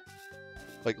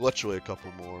 Like literally a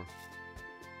couple more.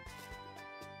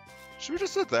 Should we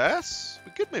just do this?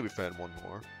 We could maybe find one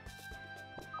more.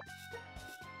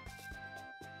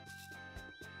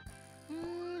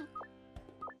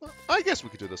 Well, I guess we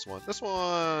could do this one. This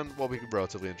one will be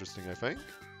relatively interesting, I think.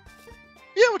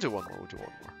 Yeah, we'll do one more. We'll do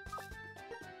one more.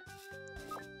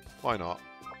 Why not?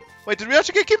 Wait, did we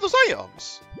actually get to keep those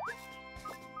items?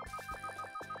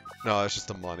 No, it's just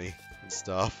the money and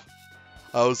stuff.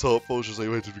 I was hopeful, just like,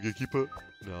 wait, did we get to keep it?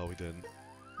 No, we didn't.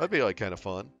 That'd be like kind of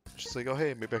fun. Just like, oh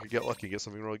hey, maybe I could get lucky and get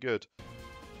something really good.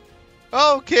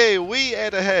 Okay, we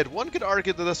head ahead. One could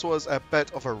argue that this was a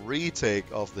bit of a retake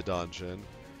of the dungeon,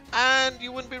 and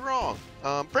you wouldn't be wrong.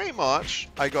 Pretty much,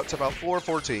 I got to about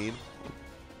 4:14,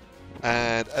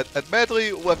 and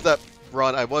admittedly, with that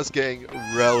run, I was getting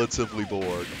relatively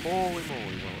bored. Holy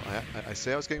moly! Well, I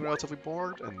say I was getting relatively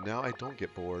bored, and now I don't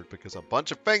get bored because a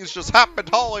bunch of things just happened.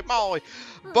 Holy moly!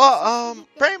 But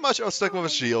pretty much I was stuck with a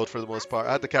shield for the most part.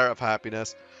 I had the Carrot of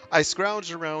Happiness. I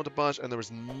scrounged around a bunch, and there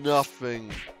was nothing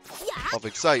of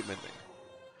excitement there.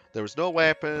 There was no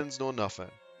weapons, no nothing.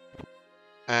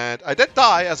 And I did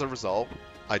die as a result.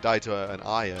 I died to an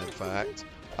Aya, in fact,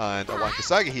 and a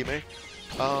Wakasagahime.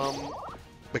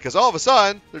 Because all of a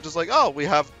sudden, they're just like, oh, we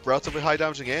have relatively high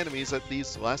damaging enemies at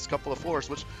these last couple of floors,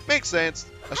 which makes sense.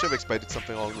 I should have expected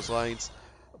something along those lines.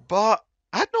 But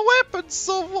I had no weapons,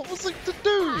 so what was I to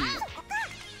do?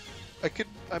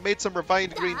 I made some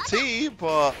refined green tea,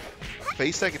 but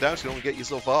face taking damage can only get you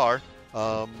so far.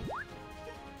 And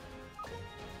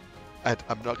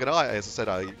I'm not gonna lie, as I said,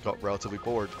 I got relatively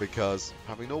bored because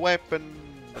having no weapon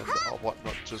and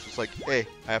whatnot just was like, hey,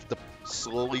 I have to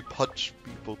slowly punch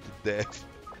people to death.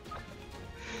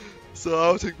 So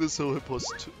I'll take this hula hoop plus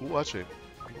 2. Ooh, actually.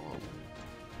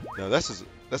 Now this is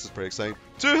pretty exciting.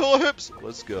 2 hula hoops!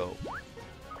 Let's go.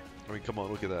 I mean, come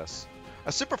on, look at this.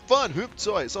 A super fun hoop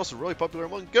toy. It's also really popular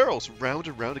among girls. Round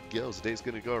and round it goes. The day's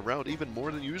gonna go around even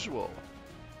more than usual.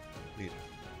 Neat.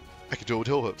 I can do it with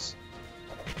hula hoops.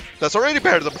 That's already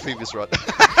better than the previous run.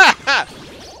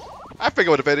 I think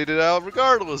I would have edited it out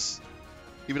regardless.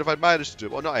 Even if I managed to do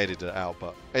it. Well, not edited it out,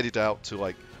 but edited it out to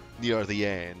like near the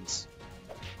end.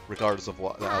 Regardless of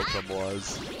what the outcome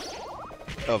was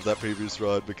of that previous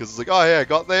run. Because it's like, oh yeah, I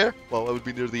got there. Well, it would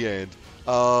be near the end.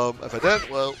 If I didn't,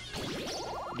 well,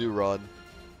 new run.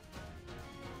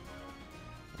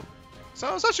 So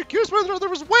I was actually curious whether there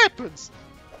was weapons.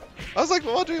 I was like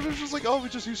wondering if it was just like, oh, we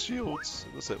just use shields.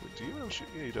 And that's it. Do you have a shield?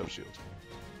 Yeah, you do have a shield.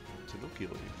 So no key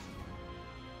leaf.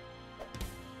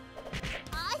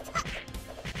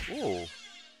 Oh,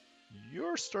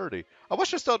 you're sturdy. I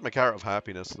wish I still had my Carrot of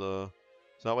Happiness though.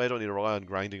 So that way I don't need to rely on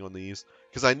grinding on these.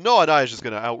 Because I know Anaya is just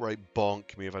going to outright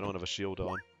bonk me if I don't have a shield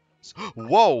on.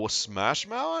 Whoa, a smash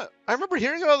mallet? I remember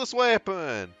hearing about this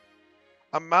weapon!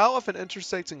 A mallet with an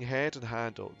intersecting head and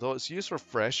handle. Though it's used for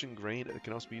threshing grain, it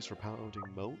can also be used for pounding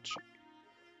mulch.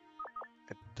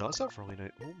 It does have really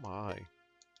nice... Oh my.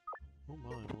 Oh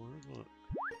my, where is it?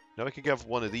 Now I can give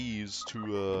one of these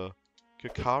to,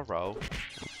 Kakaro.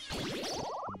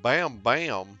 Bam,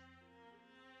 bam!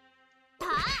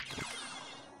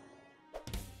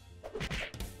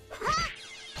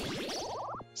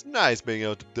 It's nice being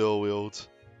able to dual wield.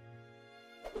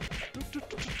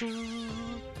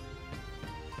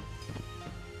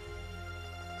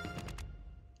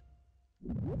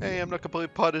 Hey, I'm not completely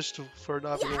punished for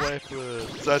not having a weapon.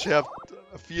 I actually have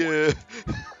a few.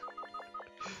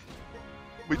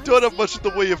 We don't have much in the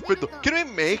way of food though. Can we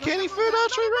make any food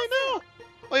actually right now?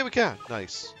 Oh yeah, we can.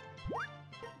 Nice.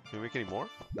 Can we make any more?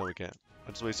 No, we can't.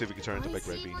 I just want to see if we can turn into Big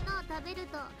Red Bean.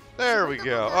 There we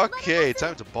go. Okay,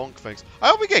 time to bonk things. I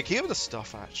hope we get game of the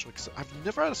stuff actually, because I've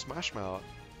never had a Smash Mallet.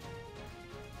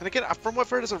 And again, from what I've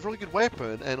heard, it's a really good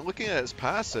weapon, and looking at its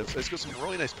passives, it's got some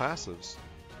really nice passives.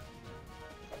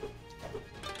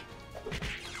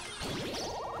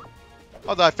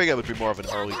 Although I think it would be more of an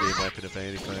early game weapon if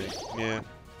anything. Yeah.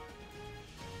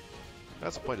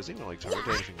 That's the point. Does it even like turn into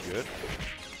anything good?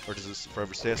 Or does it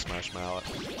forever stay a Smash Mallet?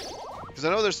 Because I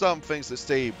know there's some things that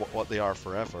stay what they are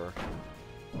forever.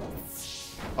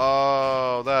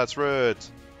 Oh, that's rude.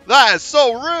 That is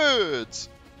so rude!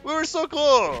 We were so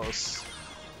close!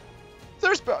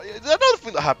 There's another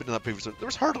thing that happened in that previous one. There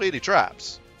was hardly any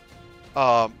traps.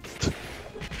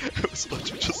 It was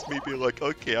literally just me being like,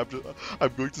 okay, I'm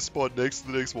going to spawn next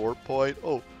to the next warp point.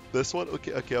 Oh, this one?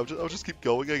 Okay, I'll just keep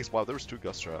going. I guess. Wow, there was 2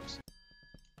 gust traps.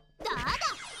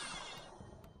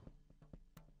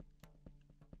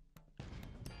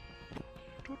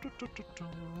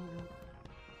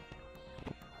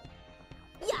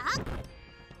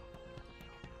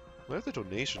 We have the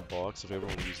donation box if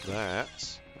everyone uses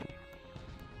that.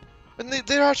 And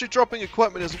they're actually dropping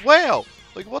equipment as well!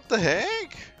 Like, what the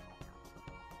heck?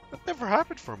 That never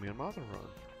happened for me on Mother Run.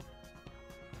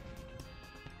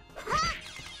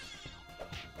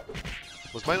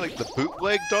 Was mine like the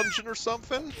bootleg dungeon or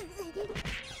something?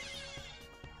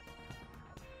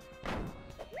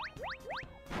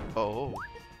 Oh,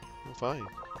 fine.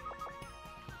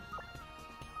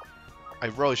 I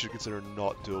really should consider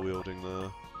not dual wielding the.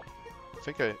 I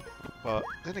think but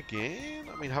then again,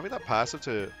 I mean, having that passive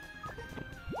to.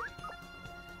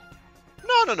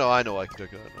 No, I know I can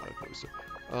take it.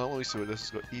 Let me see what this has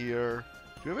got here.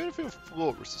 Do we have anything with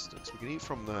float resistance? We can eat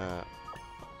from that.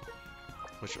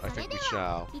 Which I think we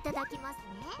shall.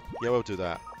 Yeah, we'll do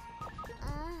that.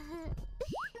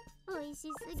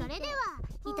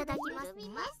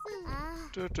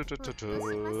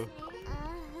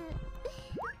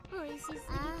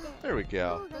 There we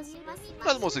go.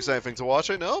 Not the most exciting thing to watch,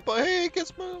 I know, but hey, it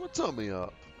gets my tummy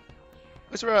up.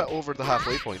 I guess we're at over the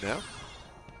halfway point now.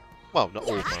 Well, not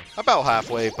over. About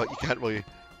halfway, but you can't really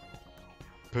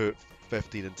put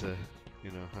 15 into,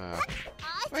 you know, half.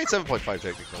 I mean, 7.5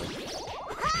 technically.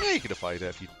 Yeah, you can define it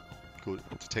if you go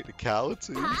to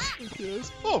technicalities, I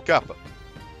guess. Oh, Kappa.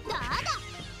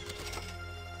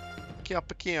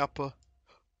 Kappa.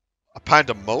 A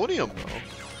pandemonium,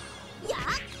 though.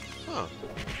 Huh.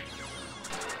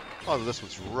 Oh, this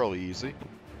one's really easy.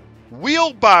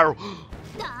 Wheelbarrow!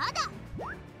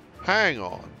 Hang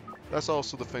on. That's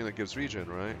also the thing that gives regen,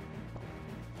 right?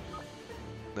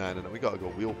 Nah, we gotta go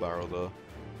wheelbarrow, though.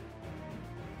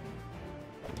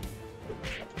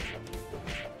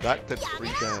 That did 3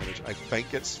 damage. I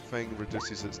think its thing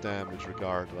reduces its damage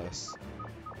regardless.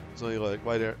 It's only like,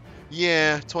 why there?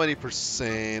 Yeah,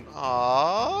 20%.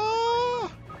 Ah.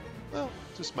 Well,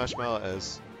 just Smash Mallet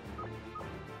is.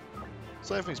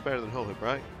 So everything's better than Hull Hoop,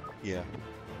 right? Yeah.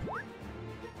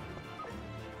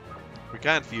 We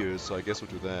can't fuse, so I guess we'll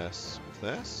do this. With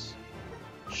this?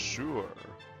 Sure.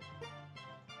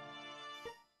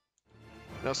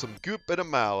 Now some goop and a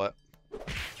mallet.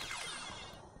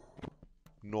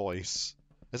 Nice.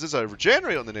 As is I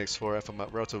regenerate on the next floor if I'm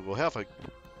at relatively low health, I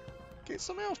get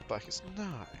some health back. It's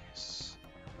nice.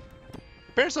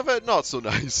 Appearance of it, not so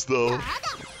nice though.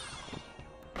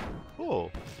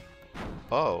 Oh.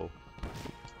 Oh.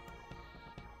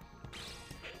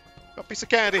 Got a piece of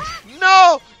candy.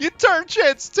 No! You turned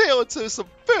Jed's tail into some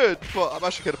food! But I'm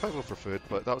actually kind of thankful for food,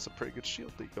 but that was a pretty good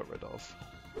shield that you got rid of.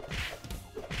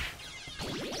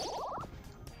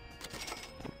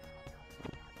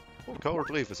 Oh, colored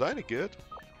leaf. Is that any good?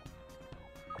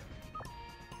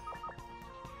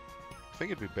 I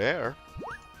think it'd be bear.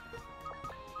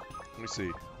 Let me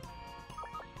see.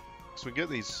 So we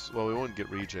get these. Well, we won't get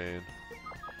regen.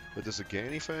 But does it get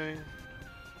anything?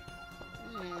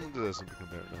 It doesn't become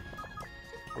better now.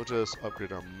 We'll just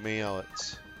upgrade our mallet.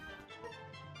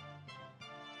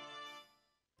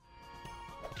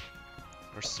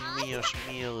 Our smash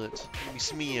mallet. Give me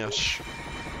smash.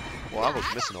 Well, I was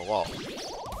missing a lot.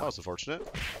 That was unfortunate.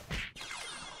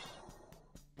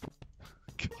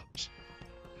 Gosh.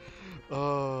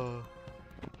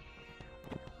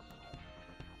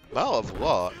 Mallet of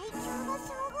what?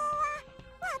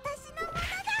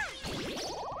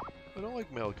 I don't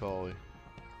like melancholy.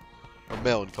 Or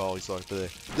melancholy, sorry for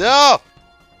that. No!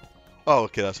 Oh,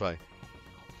 okay, that's fine.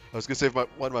 I was gonna say if one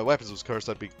of my weapons was cursed,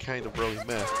 I'd be kind of really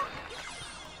meh.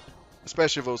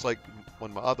 Especially if it was like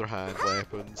one of my other hand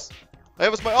weapons. If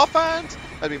it was my offhand,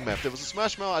 I'd be miffed. If it was a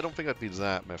smash mallet, I don't think I'd be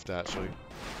that miffed actually.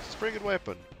 It's a pretty good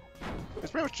weapon.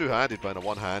 It's pretty much two-handed by a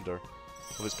one-hander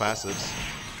of his passives.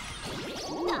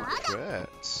 Ooh,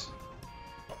 crit.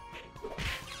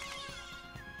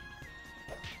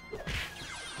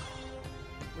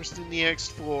 Where's the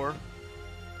next floor?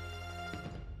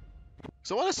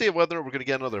 So I want to see whether we're going to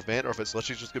get another event or if it's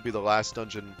literally just going to be the last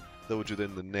dungeon that we'll do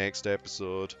in the next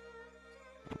episode.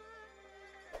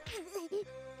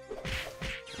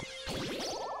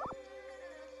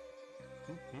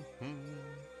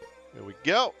 There we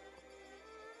go.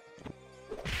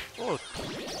 Oh,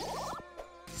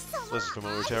 this is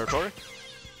familiar territory.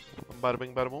 Bada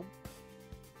bing, bada boom.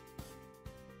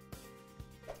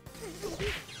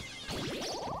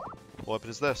 What weapon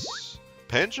is this?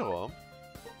 Pendulum?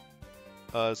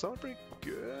 Is that one pretty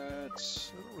good? I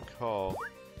don't recall.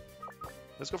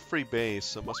 It's got free base,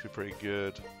 so it must be pretty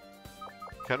good.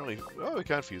 Can't really. Oh, we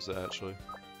can fuse that actually.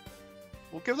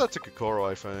 We'll give that to Kokoro,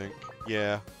 I think.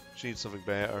 Yeah, she needs something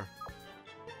better.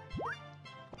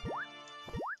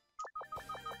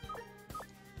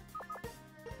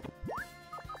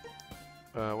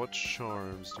 What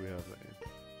charms do we have there?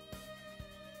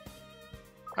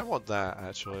 I want that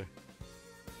actually.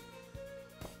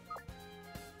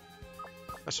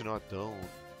 Actually, no, I don't.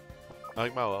 I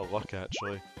like my little luck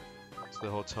actually. It's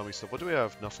the whole tummy stuff. What do we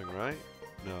have? Nothing, right?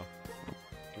 No.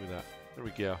 Give me that. There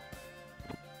we go.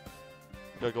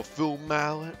 Gotta go full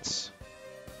mallets.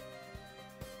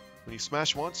 When you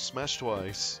smash once, smash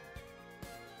twice.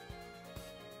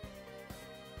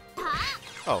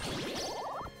 Oh.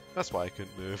 That's why I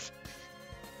couldn't move.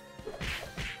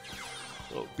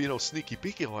 Don't be no sneaky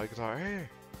beaky like that, eh?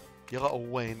 You little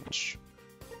wench.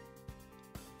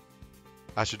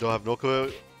 Actually, don't have no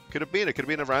clue. Could have been. It could have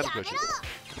been a random question.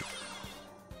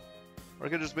 Or it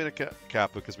could have just been a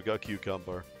Kappa because we got a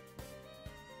cucumber.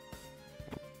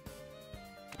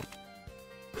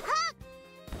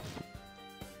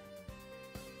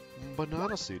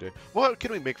 Banana seed. What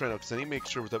can we make right now? Because I need to make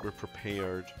sure that we're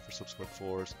prepared for subsequent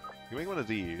floors. Can we make one of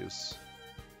these?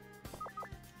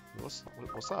 What's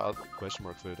that other question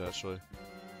mark food actually?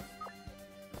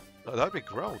 Oh, that'd be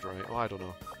grilled, right? Oh, I don't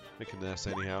know. Making this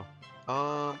anyhow.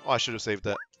 Oh, I should have saved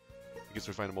that. I guess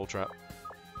we find a mole trap.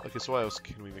 Okay, so what else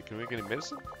can we make? Can we make any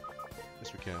medicine?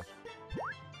 Yes, we can.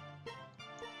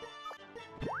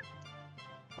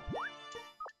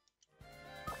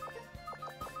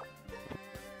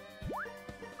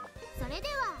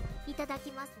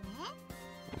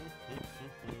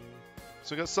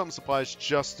 So we got some supplies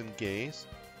just in case.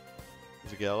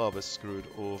 If we get a little bit screwed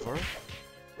over.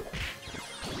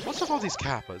 What's with all these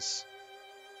kappas?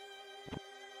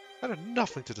 I did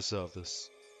nothing to deserve this.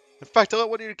 In fact, I let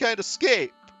one of your kind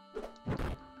escape.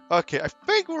 Okay, I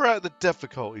think we're at the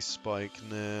difficulty spike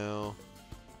now.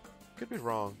 Could be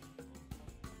wrong.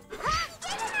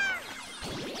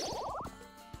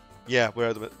 Yeah, we're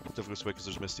at the difficulty spike because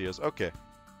there's Misty Ears. Okay.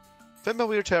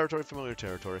 Familiar territory, familiar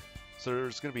territory. So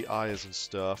there's gonna be eyes and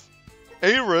stuff.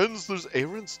 Aarons! There's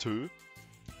Aarons too.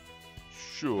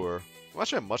 Sure. I'm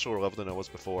actually at much lower level than I was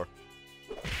before.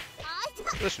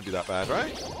 This shouldn't be that bad,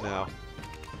 right? No.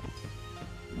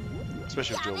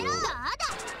 Especially with dual wield.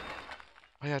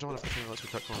 Oh yeah, I don't have to thing that lets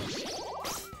me cut corners.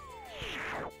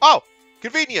 Oh!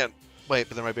 Convenient! Wait,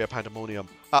 but there might be a pandemonium.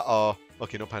 Uh-oh.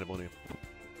 Okay, no pandemonium.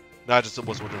 No, I just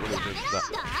wasn't wondering what they did with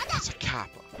that. That's a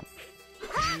kappa.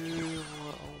 You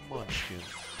little munchkin.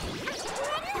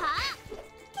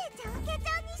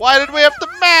 Why did we have to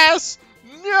mass?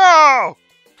 No!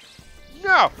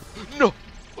 No! No!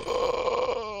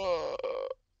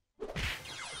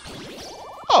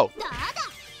 Oh!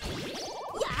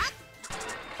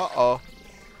 Uh-oh.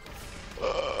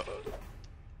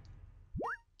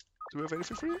 Do we have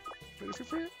anything for you? Anything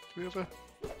for you? Do we have a...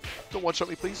 Don't one-shot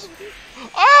me, please.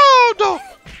 Oh, no!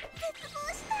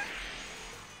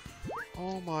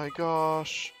 Oh my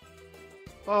gosh.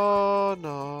 Oh,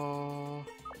 no.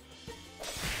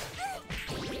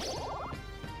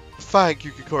 Thank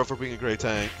you, Kikora, for being a great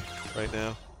tank right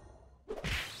now.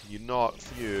 Can you not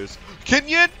fuse? Can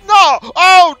you not?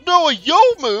 Oh no, a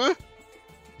Yomu!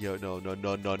 Yo, no.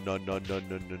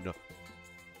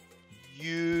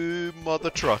 You mother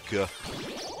trucker.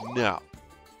 No.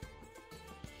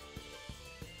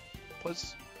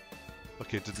 Please.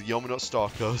 Okay, did the Yomu not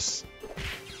stalk us?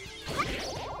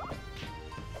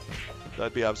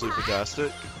 That'd be absolutely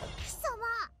fantastic.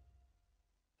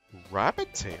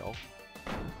 Rabbit tail?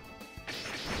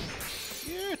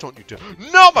 Yeah, don't you dare.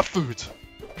 No, my food!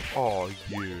 Oh,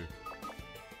 you.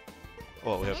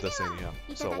 Well, we have this anyhow,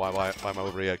 so why am I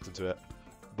overreacting to it?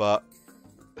 But,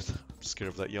 I'm scared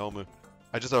of that Yomu.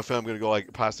 I just have a feeling I'm gonna go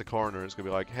like past the corner, it's gonna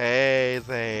be like, hey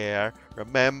there,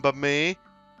 remember me?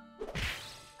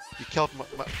 You killed my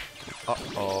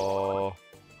uh-oh.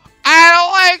 I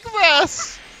don't like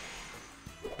this!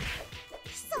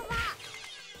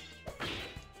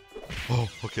 Oh,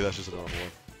 okay, that's just a normal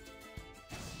one.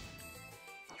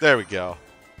 There we go.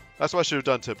 That's what I should have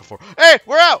done to it before. Hey,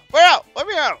 we're out! We're out! Let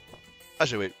me out!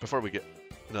 Actually, wait, before we get...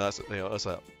 No, that's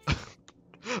out.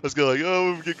 I was going like,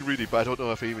 oh, we're getting greedy, but I don't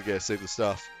know if I even get to save the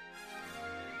stuff.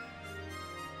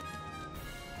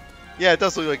 Yeah, it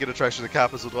does look like an attraction to the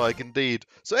capital, like, indeed.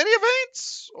 So, any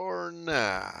events? Or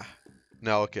nah?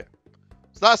 No, okay.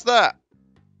 So that's that.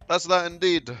 That's that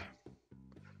indeed.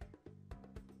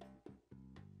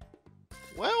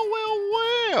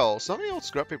 Well. So how many old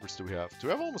scrap papers do we have? Do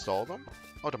we have almost all of them?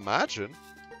 I'd imagine.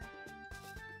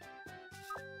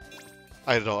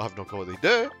 I don't have no clue what they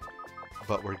do,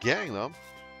 but we're getting them.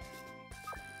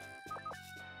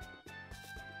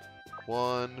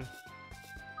 One.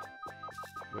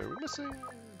 Wait, are we missing?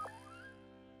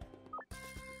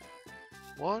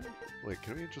 One? Wait,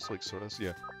 can we just like sort this?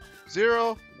 Yeah.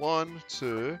 0, 1,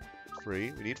 2,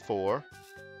 3. We need 4.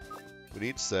 We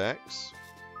need 6.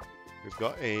 We've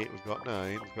got 8. We've got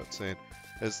 9. We've got 10.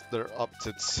 Is there up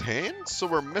to 10? So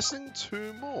we're missing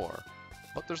 2 more.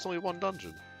 But there's only 1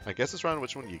 dungeon. I guess it's around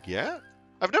which one you get?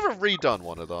 I've never redone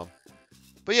one of them.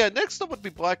 But yeah, next up would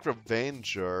be Black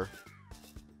Revenger.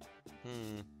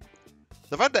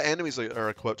 The fact that enemies are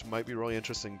equipped might be really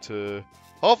interesting too.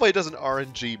 Hopefully it doesn't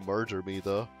RNG murder me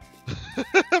though.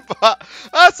 But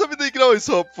that's something that you can always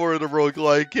hope for in a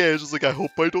roguelike. Yeah, it's just like, I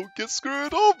hope I don't get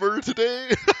screwed over today.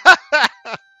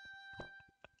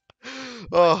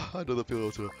 Oh, I know that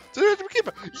feeling too. So did we keep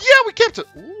it? Yeah, we kept it!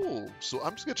 Ooh, so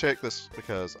I'm just gonna check this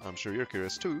because I'm sure you're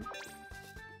curious too.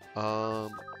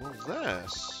 Well,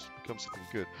 this becomes something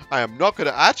good. I am not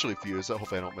gonna actually fuse it.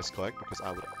 Hopefully I don't misclick because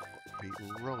I would be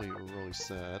really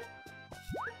sad.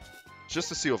 Just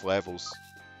to see with levels.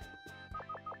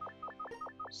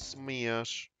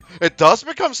 Smash. It does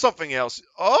become something else.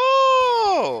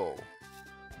 Oh!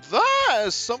 That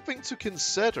is something to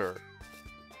consider.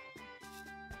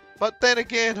 But then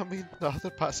again, I mean, the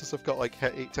other passes I've got like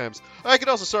hit 8 times. I can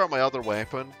also sort out my other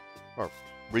weapon, or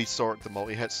resort the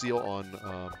multi-hit seal on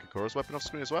Kikora's weapon off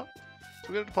screen as well. So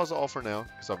we're going to deposit all for now,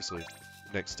 because obviously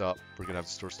next up we're going to have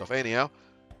to store stuff anyhow.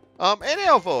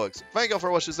 Anyhow, folks, thank you all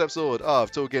for watching this episode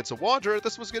of Touhou Genso Wanderer.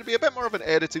 This was going to be a bit more of an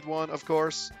edited one, of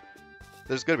course.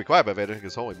 There's going to be quite a bit of editing,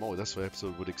 because holy moly, this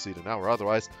episode would exceed an hour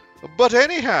otherwise. But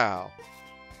anyhow,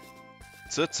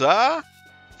 ta-ta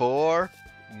for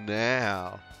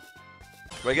now.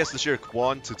 But I guess the sheer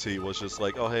quantity was just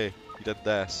like, oh hey, you did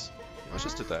this. Let's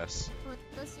just do this.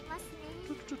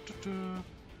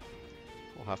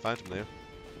 We'll have Phantom there.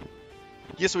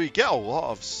 Yeah, so we get a lot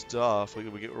of stuff. We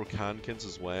get Rokankins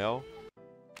as well.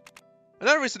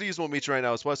 Another reason to use Momiji right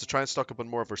now as well is to try and stock up on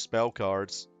more of her spell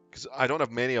cards. Because I don't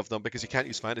have many of them because you can't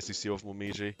use Fantasy Seal with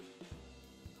Momiji.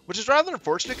 Which is rather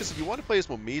unfortunate because if you want to play as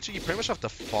Momiji, you pretty much have to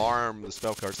farm the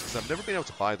spell cards because I've never been able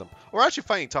to buy them. We're actually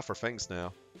finding tougher things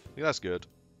now. I think that's good.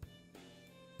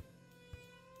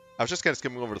 I was just kind of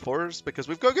skimming over the floors because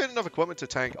we've got good enough equipment to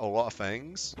tank a lot of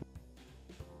things.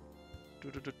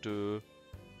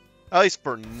 At least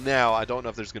for now, I don't know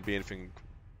if there's going to be anything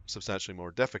substantially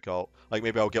more difficult. Like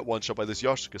maybe I'll get one shot by this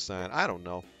Yoshika-san. I don't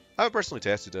know. I haven't personally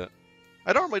tested it.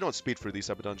 I normally don't speed through these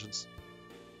type of dungeons.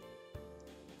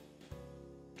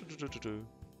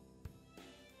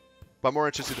 But I'm more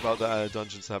interested about the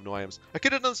dungeons that have no items. I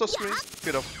could have done this off screen.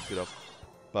 Could have.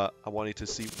 But I wanted to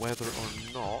see whether or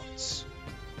not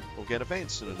we'll get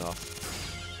events soon enough.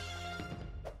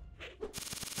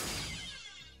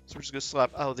 So we're just gonna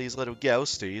slap all these little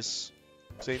ghosties.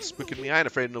 This ain't spooking me, I ain't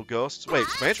afraid of no ghosts. Wait,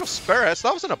 Spiritual Spirits?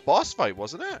 That was in a boss fight,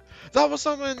 wasn't it? That was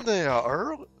in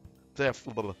the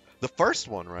the first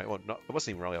one, right? Well, no, it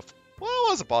wasn't even really a... Well,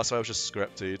 it was a boss fight, it was just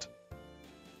scripted.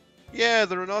 Yeah,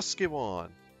 the Renosuke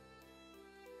one.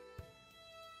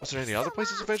 Was there any other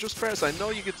places with vengeful spirits? I know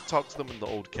you get to talk to them in the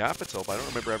old capital, but I don't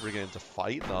remember ever getting to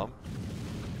fight them.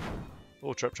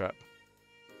 Oh, Trip Trap.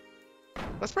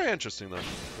 That's pretty interesting though.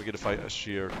 We get to fight a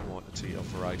sheer quantity of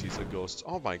varieties of ghosts.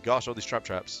 Oh my gosh, all these Trap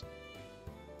Traps.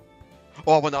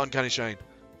 Oh, I want the Uncanny Shine.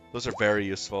 Those are very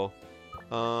useful.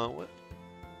 What?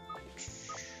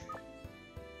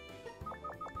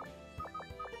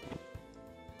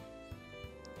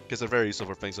 Because they're very useful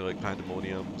for things like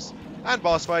pandemoniums and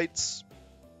boss fights.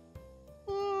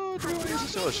 Do we want to use it?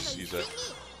 So let's just use it.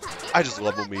 I just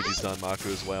love what Miji's done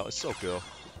Maku as well. It's so cool.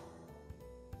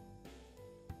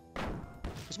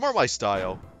 It's more my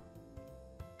style.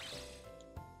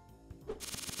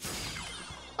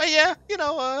 But yeah, you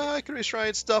know, Hikari's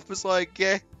Shrine stuff is like,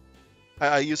 yeah.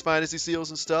 I use fantasy seals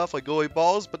and stuff, like goalie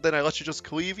balls, but then I let you just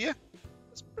cleave you.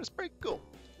 It's pretty cool.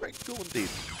 Pretty cool indeed.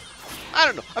 I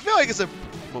don't know. I feel like it's a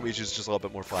Momiji's just a little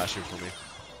bit more flashy for me.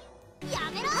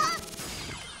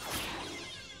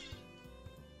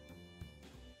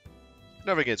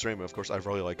 Never against Rainbow, of course. I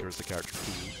really like her as the character too.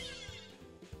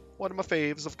 One of my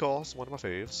faves, of course. One of my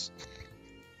faves.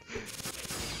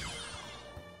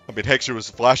 I mean, Hexer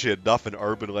was flashy enough in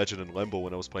Urban Legend and Limbo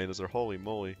when I was playing as her. Holy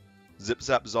moly. Zip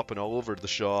zap zopping all over the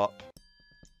shop.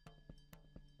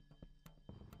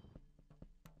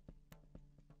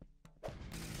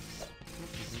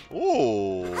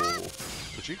 Oh,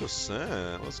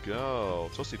 Pachiko-san. Let's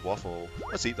go. Toasted waffle.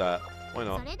 Let's eat that. Why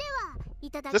not?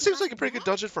 This seems like a pretty good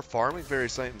dungeon for farming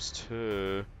various items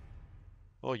too.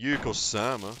 Oh,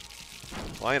 Yuko-sama.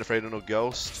 Well, I ain't afraid of no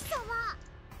ghost.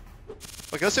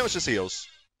 Okay, let's see how much this heals.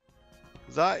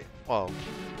 Is that... well...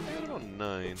 I don't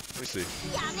know, 9. Let me see.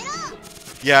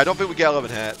 Yeah, I don't think we get 11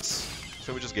 hits. I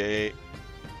think we just get 8.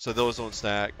 So those don't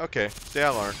stack. Okay, stay I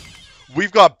learn.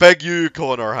 We've got Big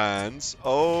Yuko in our hands.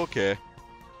 Okay.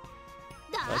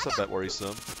 That's a bit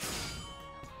worrisome.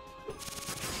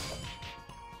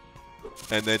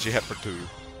 And then she hit for 2.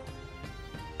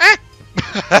 Eh!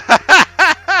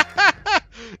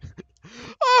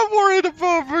 I'm worried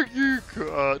about Big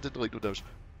Yuko. Didn't like no damage.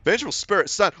 Vengeful Spirit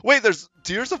Sun. Wait, there's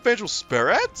Tears of Vengeful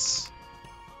Spirits?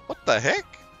 What the heck?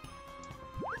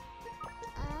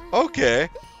 Okay.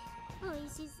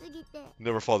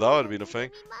 Never thought that would have been a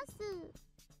thing.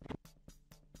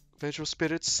 Vengeful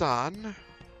Spirit Sun.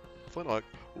 Fun like,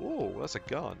 oh, that's a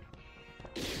gun.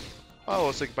 Oh,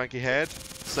 it's like Banky Head.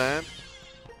 Sand.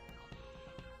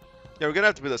 Yeah, we're gonna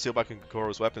have to put that seal back in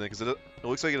Kokoro's weapon because it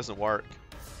looks like it doesn't work.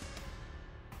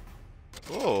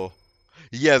 Oh.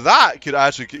 Yeah, that could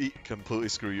actually completely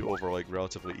screw you over, like,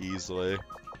 relatively easily.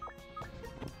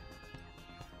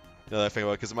 Now that I think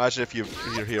about it, because imagine if you're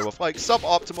here with, like,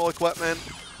 suboptimal equipment,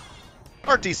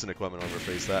 or decent equipment, I'll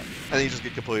rephrase that, and then you just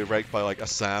get completely wrecked by, like, a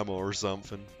Samo or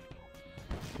something.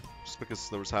 Just because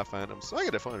there was half phantoms. So I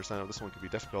can definitely understand how this one could be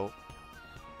difficult.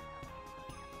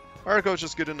 Arco's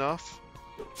just good enough.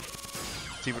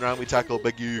 Team around, we tackle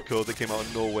Big Yuko that came out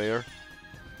of nowhere.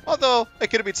 Although,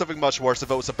 it could have been something much worse. If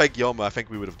it was a Big Yoma, I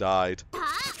think we would have died.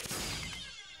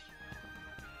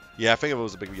 Yeah, I think if it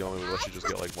was a Big Yoma, we would actually just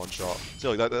get like one shot. See,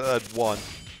 like that had one.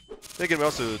 Then again, we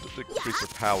also decrease her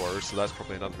power, so that's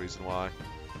probably another reason why.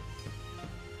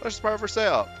 That's just part of her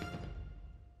setup.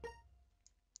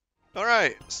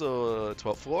 Alright, so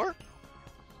 12th floor.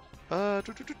 Whoa,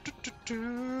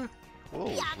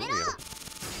 Julia.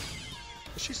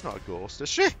 She's not a ghost, is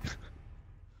she? Let's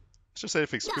just say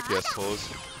anything spooky, I suppose.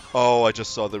 Oh, I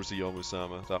just saw there was a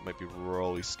Yomu-sama. That might be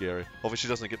really scary. Hopefully she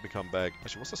doesn't get become big.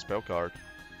 Actually, what's the spell card?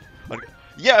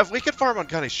 Yeah, if we could farm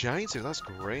Uncanny Shines here, that's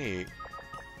great.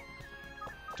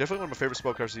 Definitely one of my favorite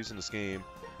spell cards to use in this game.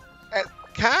 It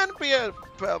can be a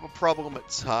bit of a problem at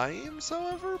times,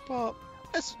 however, but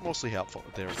it's mostly helpful.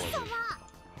 There it was.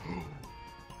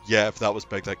 Yeah, if that was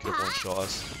big, that could have one-shot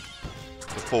us.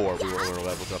 Before we were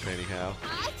leveled up anyhow.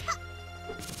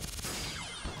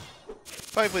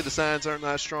 Thankfully, the sands aren't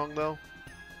that strong, though.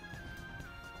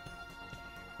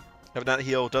 Having that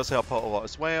heal does help out a lot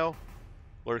as well.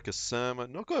 Lurika-sama.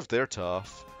 Not good if they're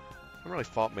tough. I haven't really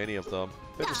fought many of them.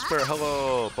 Vengeful Spirit,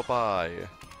 hello! Bye-bye.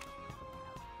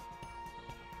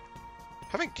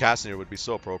 Having Casimir would be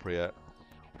so appropriate.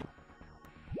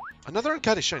 Another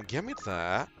Uncanny Shine. Give me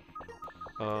that.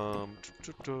 Can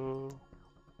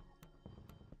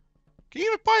you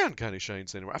even buy Uncanny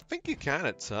Shines anywhere? I think you can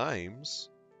at times.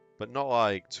 But not,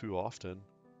 like, too often.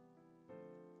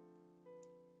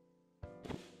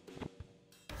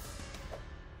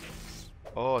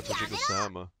 Oh, it's a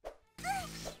Jigo-sama.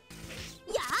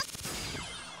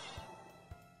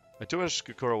 I do wish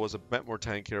Kokoro was a bit more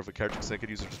tankier of a character because I could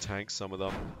use her to tank some of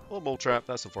them. Oh, Mole Trap,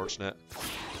 that's unfortunate.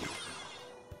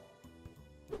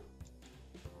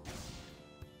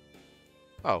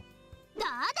 Oh.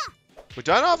 Wait,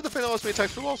 do I not have the thing that lets me attack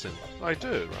for Lawson? I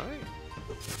do, right?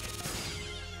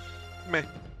 Meh.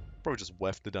 Probably just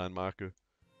whiffed the Danmaku.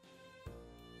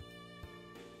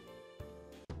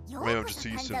 Maybe I'm just too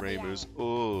used to Reimus.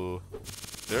 Oh,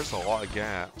 there's a lot of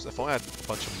gaps. If I had a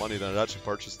bunch of money, then I'd actually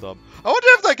purchase them. I wonder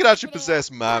if I could actually possess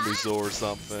Mamizo or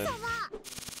something.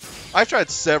 I've tried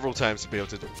several times to be able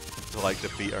to like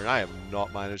defeat her, and I have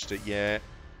not managed it yet.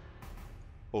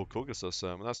 Oh,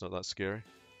 Kogaso-sama, that's not that scary,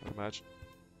 I imagine.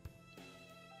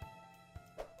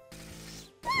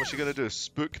 What's she gonna do?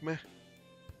 Spook me?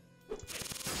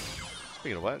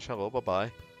 Speaking of which, hello,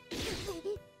 bye-bye.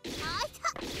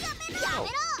 Oh.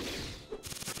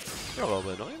 You're a little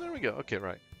bit annoying. There we go. Okay,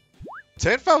 right.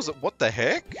 10,000. What the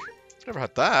heck? Never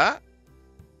had that.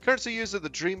 Currency used at the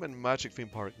Dream and Magic theme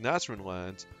park, Nazarene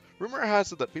Land. Rumor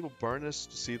has it that people burn this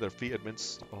to see their feet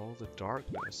amidst all the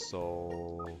darkness.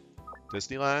 So,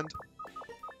 Disneyland.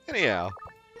 Anyhow,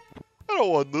 I don't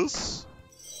want this.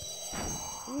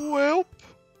 Welp.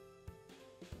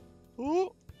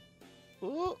 Oh.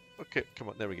 Oh. Okay, come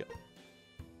on. There we go.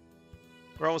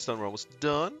 We're almost done. We're almost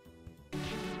done.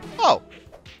 Oh!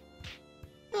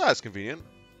 Well, that's convenient.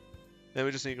 Then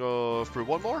we just need to go through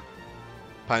one more.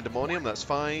 Pandemonium, that's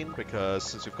fine, because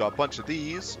since we've got a bunch of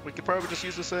these, we could probably just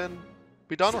use this and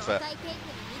be done with it.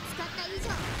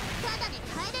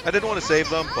 I didn't want to save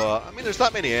them, but, I mean, there's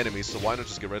that many enemies, so why not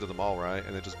just get rid of them all, right?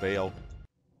 And then just bail.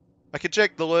 I could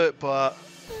check the loot, but...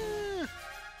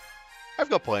 I've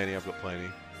got plenty,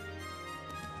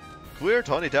 Clear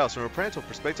Tawny Dallas. From a parental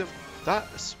perspective, that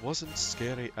wasn't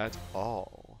scary at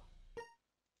all.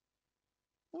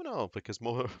 Oh no, because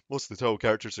most of the Touhou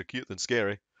characters are cute than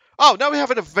scary. Oh, now we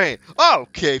have an event!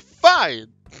 Okay, fine!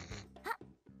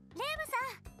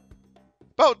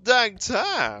 About dang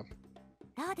time!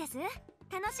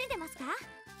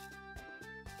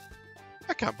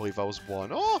 I can't believe I was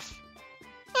one off!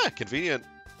 Ah, convenient.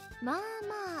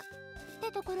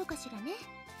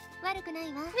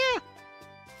 Yeah.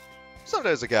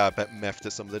 Sometimes I get a bit miffed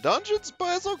at some of the dungeons,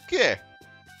 but it's okay.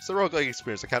 It's a roguelike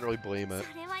experience, I can't really blame it.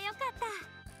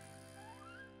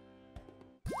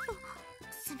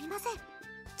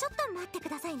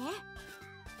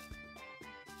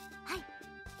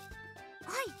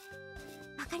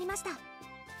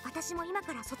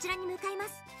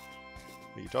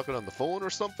 Are you talking on the phone or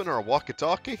something, or a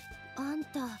walkie-talkie?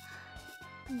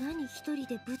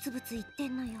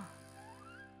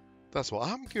 That's what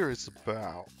I'm curious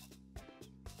about.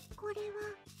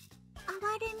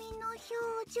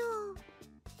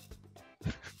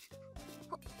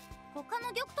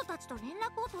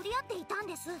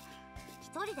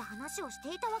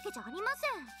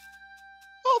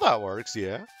 Oh, that works,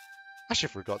 yeah. I actually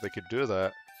forgot they could do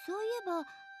that.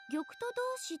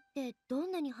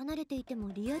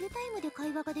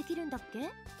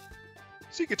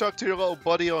 So you can talk to your little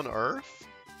buddy on Earth?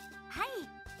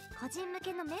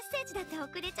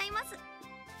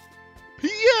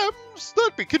 PMs?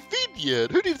 That'd be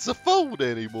convenient. Who needs a phone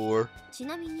anymore?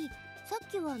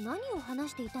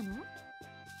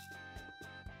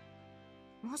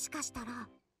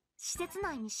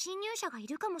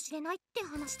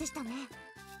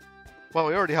 Well,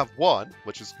 we already have one,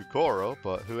 which is Kokoro,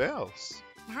 but who else?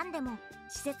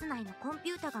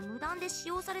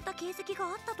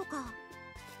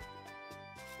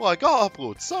 Well, I gotta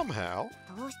upload somehow.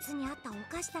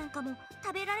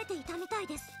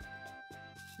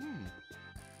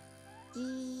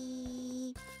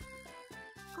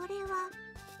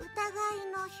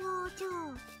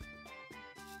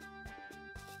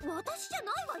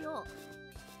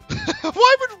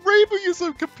 Why would Rainbow use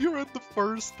a computer in the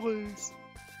first place?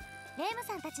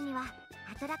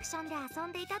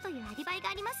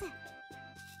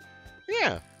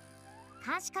 Yeah.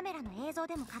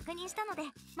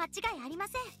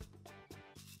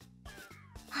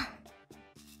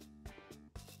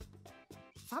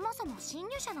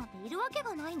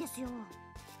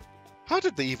 How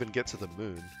did they even get to the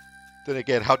moon? Then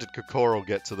again, how did Kokoro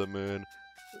get to the moon?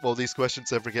 Will these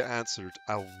questions ever get answered?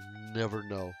 I'll never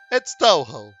know. It's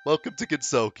Touhou! Welcome to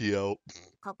Gensokyo.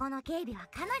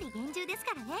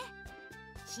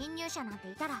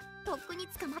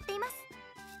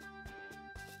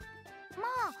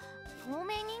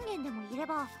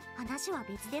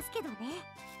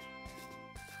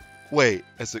 Wait,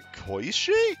 is it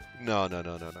Koishi? No.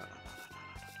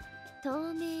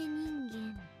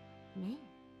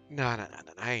 No,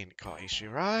 I ain't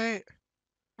Koishi, right?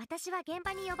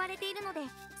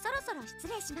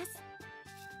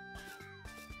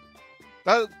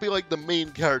 That'd be like the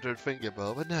main character to think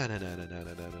about, but no. I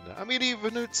mean,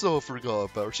 even Utso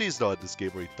forgot about her. She's not in this game.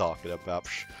 What are you talking about?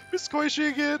 Who's Koishi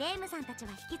again? レイムさんたち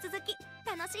は引き続き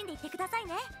楽しんでいってください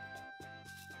ね。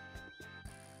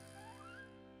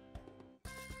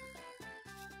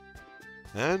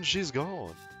And she's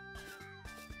gone.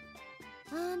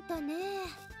 あんたね、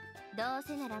どう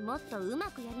せならもっとう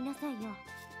まくやりなさいよ。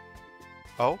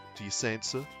Oh, do you saying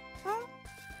so?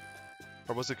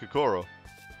 Or was it Kokoro?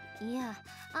 いや、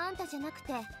あんたじゃなく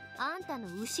て、あんたの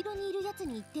後ろにいるやつ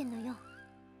に言ってんのよ。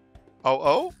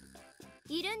Oh?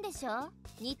 いるんでしょ、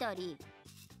ニトリ。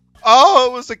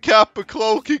Oh, it was a Kappa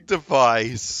cloaking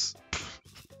device.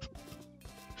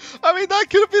 I mean, that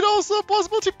could have been also a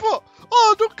possibility, but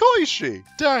oh, no Koishi.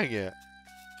 Dang it. ゲ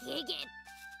ゲ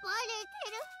バレ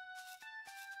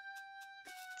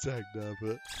てる。 Dang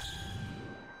nabbit.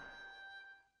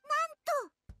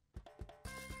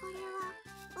 これは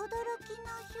驚きの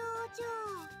表情。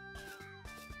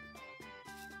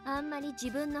あんまり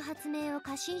自分の発明を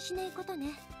過信しないこと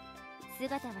ね。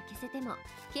姿は消せても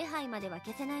気配までは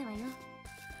消せないわよ。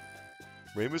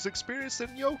 Reimu's experienced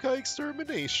in yokai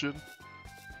extermination. や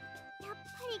っぱ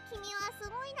り君はす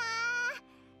ごいな。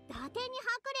伊達に白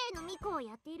霊の巫女を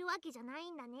やっているわけじゃない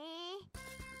んだね。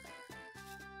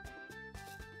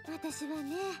私は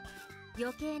ね、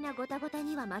余計なゴタゴタ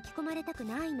には巻き込まれたく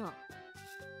ないの。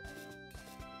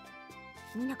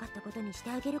見なかったことにして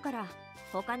あげるから、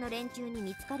他の連中に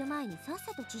見つかる前にさっ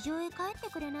さと地上へ帰って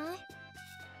くれない？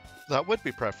 That would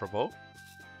be preferable. そ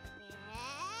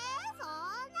ん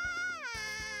な。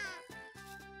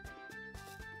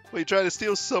 Wait, you trying to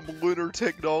steal some lunar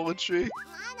technology? ま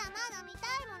だまだ見たい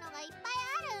ものがいっぱい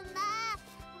あるんだ。お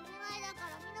願いだか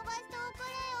ら見逃しておくれ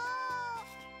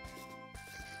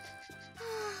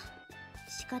よ。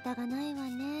仕方がないわ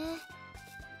ね。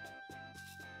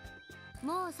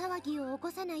もう騒ぎを起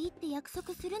こさないって約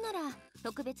束するなら、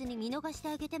特別に見逃して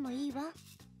あげてもいいわ。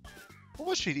What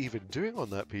was she even doing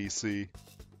on that PC?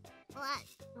 わか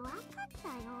った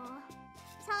よ。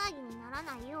騒ぎになら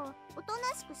ないようおとな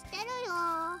しくしてるよ。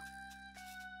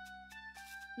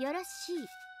よろしい。見逃し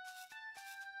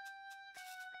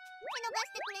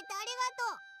てくれてありがと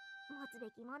う。持つべ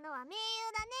きものは盟友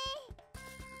だね。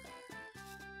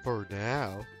 For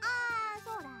now. ああ、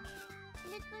そうだ。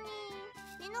別に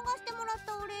見逃してもらっ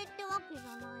たお礼ってわけじゃ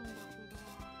ないんだ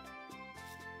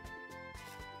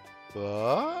け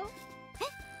ど。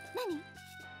何？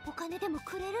お金でも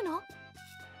くれるの？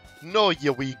 No,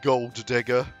 you wee gold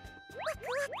digger. ワクワ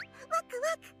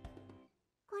ク。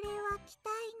これは期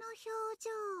待の表情。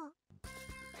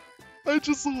 I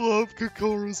just love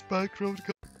Kokoro's background.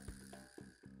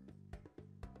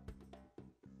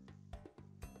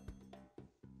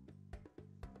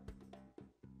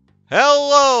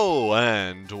 Hello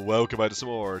and welcome back to some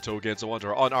more Touhou Genso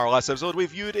Wonder. On our last episode, we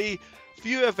viewed a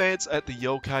few events at the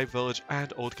Yokai Village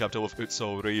and Old Capital of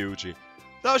Utso Ryuji.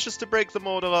 That was just to break the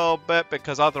mold a little bit,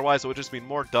 because otherwise it would just mean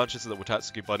more dungeons in the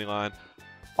Watatsuki Bunnyland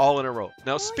all in a row.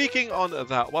 Now, speaking on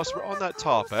that, whilst we're on that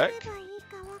topic,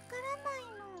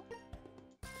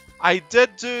 I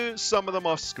did do some of them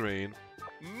off screen,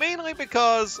 mainly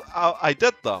because I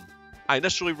did them. I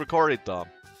initially recorded them.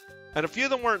 And a few of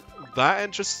them weren't that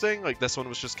interesting. Like, this one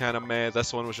was just kind of meh.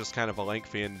 This one was just kind of a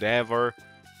lengthy endeavor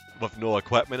with no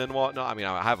equipment and whatnot. I mean,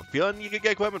 I have a feeling you could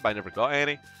get equipment, but I never got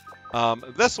any.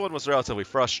 This one was relatively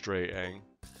frustrating.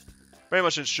 Very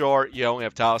much in short, you only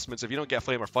have talismans. If you don't get a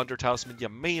Flame or Thunder talisman, you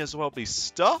may as well be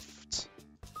stuffed.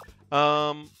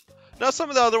 Now, some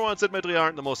of the other ones admittedly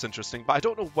aren't the most interesting, but I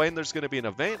don't know when there's going to be an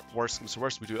event. Worst comes to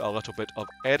worst, we do a little bit of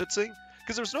editing.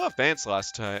 Because there was no events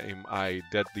last time I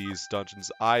did these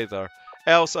dungeons either.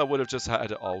 Else I would have just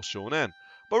had it all shown in.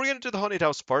 But we're going to do the Haunted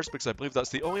House first, because I believe that's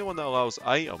the only one that allows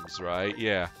items, right?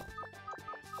 Yeah.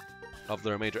 Of the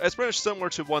remainder. It's pretty much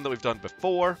similar to one that we've done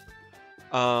before,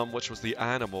 which was the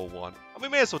animal one. And we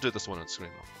may as well do this one on screen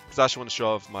though, because I actually want to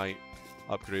show off my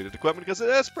upgraded equipment, because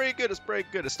it's pretty good,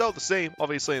 It's still the same,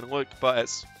 obviously, in look, but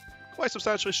it's quite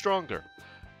substantially stronger.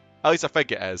 At least I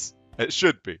think it is. It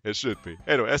should be.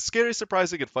 Anyway, a scary,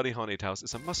 surprising, and funny haunted house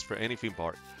is a must for any theme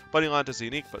park. Bunnyland is a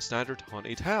unique but standard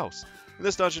haunted house. In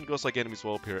this dungeon, ghost-like enemies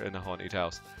will appear in a haunted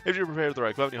house. If you prepare the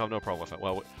right equipment, you'll have no problem with it.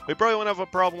 Well, we probably won't have a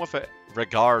problem with it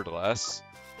regardless.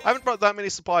 I haven't brought that many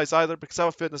supplies either, because I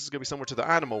have a feeling this is going to be similar to the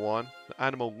animal one, the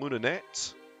animal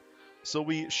Lunanet. So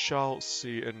we shall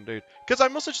see indeed. Because I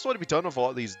mostly just want to be done with a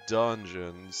lot of these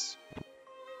dungeons.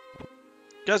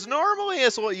 Because normally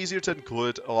it's a lot easier to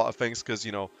include a lot of things, because,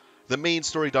 you know, the main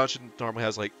story dungeon normally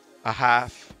has like a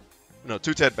half, no,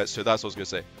 2 tidbits to it, that's what I was going to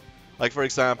say. Like, for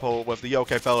example, with the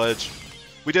Yokai Village,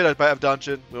 we did a bit of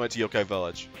dungeon, we went to Yokai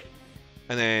Village.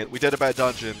 And then we did a bit of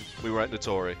dungeon, we were at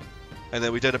Notori. And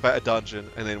then we did a bit of dungeon,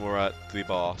 and then we're at the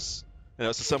boss. And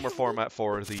it's a similar format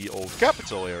for the old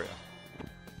capital area.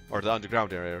 Or the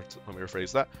underground area, let me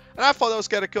rephrase that. And I thought that was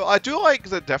kind of cool. I do like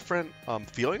the different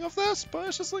feeling of this, but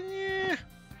it's just like, yeah. At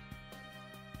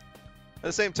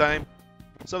the same time,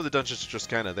 some of the dungeons are just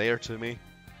kind of there to me.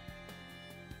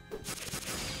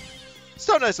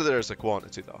 Still nice that there's a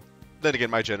quantity, though. Then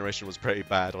again, my generation was pretty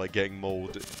bad, like getting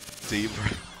mold deep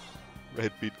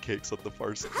red bean cakes on the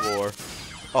first floor.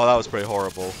 Oh, that was pretty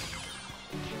horrible.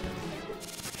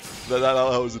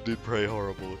 That was indeed pretty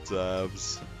horrible at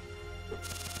times.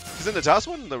 Because in the last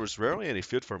one, there was rarely any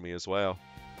food for me as well.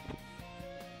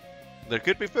 There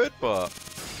could be food, but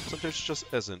sometimes it just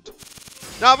isn't.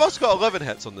 Now, I've also got 11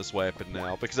 hits on this weapon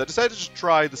now, because I decided to just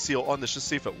try the seal on this just to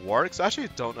see if it works. I actually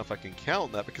don't know if I can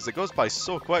count that, because it goes by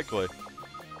so quickly.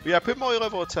 But yeah, I put my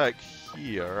level attack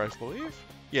here, I believe.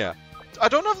 Yeah. I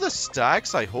don't know if this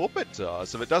stacks, I hope it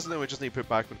does. If it doesn't, then we just need to put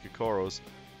back on Kokoro's.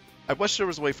 I wish there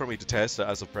was a way for me to test it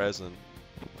as of present.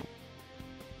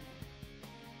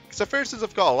 Because at first, since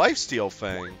I've got a lifesteal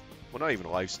thing, well, not even a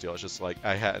lifesteal, it's just like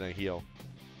I hit and I heal.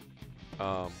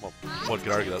 Well, one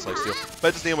could argue that's lifesteal, but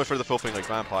it doesn't heal me for the full thing like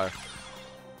vampire.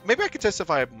 Maybe I could test if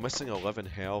I'm missing 11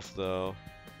 health though.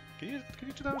 Can you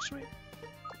do damage to me?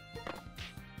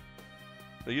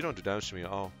 No, you don't do damage to me at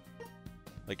all.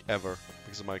 Like ever,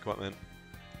 because of my equipment.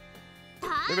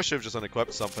 Maybe I should have just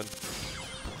unequipped something.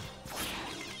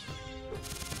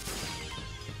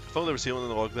 If only there was healing in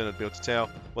the log, then I'd be able to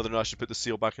tell whether or not I should put the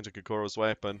seal back into Kokoro's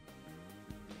weapon.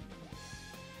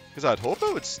 Because I'd hope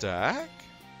it would stack.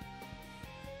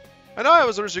 I know I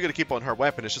was originally going to keep on her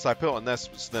weapon, it's just I put it on this,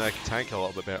 so then I can tank a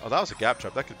little bit better. Oh, that was a gap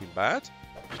trap, that could have been bad.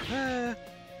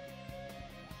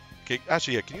 Okay,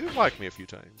 actually, yeah, can you whack me a few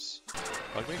times?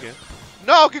 Whack me again.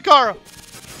 No, Kokoro!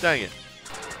 Dang it.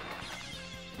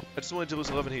 I just wanted to lose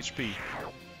 11 HP.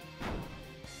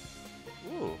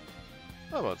 Ooh.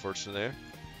 That was unfortunate there.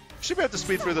 Should be able to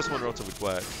speed through this one relatively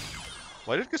quick.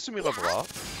 Why did Kasumi level up?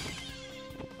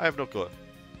 I have no clue.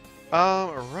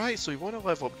 Right, so we want to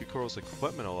level up Kokoro's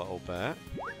equipment a little bit.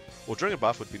 Well, during a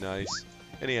buff would be nice.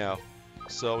 Anyhow,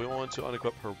 so we want to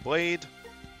unequip her blade.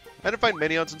 I didn't find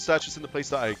minions and statues in the place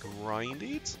that I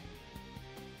grinded.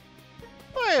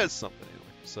 Well, it's something anyway.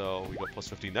 So we got plus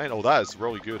 59. Oh, that is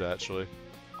really good actually.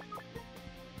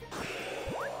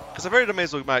 Because I figured I may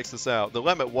as well max this out. The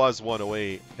limit was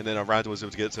 108, and then our random was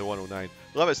able to get it to 109.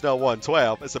 The limit's now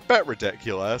 112. It's a bit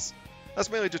ridiculous.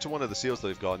 That's mainly due to one of the seals that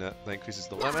they've got in it that increases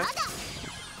the limit.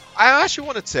 I actually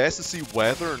want to test to see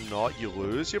whether or not you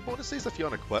lose your bonuses if you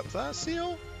unequip that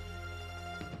seal.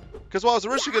 Because what I was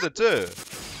originally going to do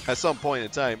at some point in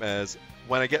time is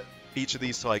when I get each of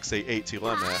these to like say 80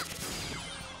 limit,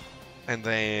 and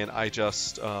then I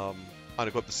just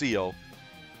unequip the seal.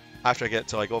 After I get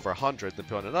to like over 100, then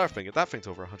put on another thing. Get that thing to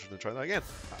over 100, then try that again.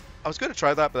 I was going to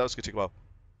try that, but that was going to take a while.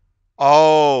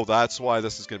 Oh, that's why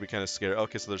this is going to be kind of scary.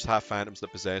 Okay, so there's half phantoms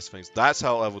that possess things. That's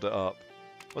how I leveled it up.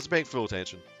 Wasn't paying full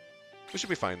attention. We should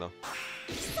be fine though.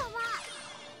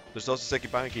 There's also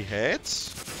Sekibanki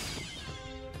heads.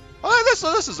 Oh,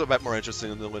 this is a bit more interesting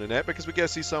than the Lunanet because we get to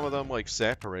see some of them like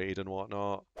separated and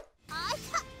whatnot.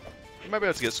 We might be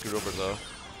able to get screwed over though.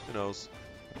 Who knows?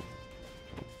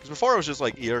 Because before it was just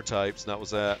like ear types and that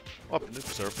was it. Oh, new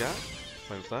preserve gap.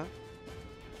 Fine with that.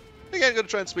 Again, I'm going to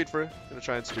try and speed through.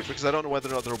 Because I don't know whether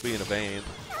or not there will be an event.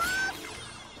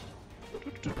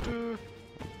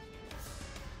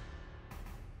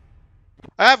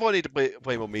 I have wanted to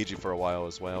play Momiji for a while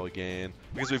as well again.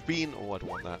 Because we've been... Oh, I don't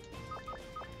want that.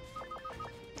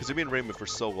 Because we've been Rainbow for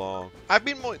so long. I've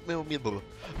been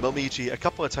Momiji a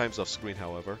couple of times off screen,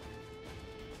 however.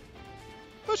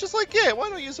 I was just like, yeah, why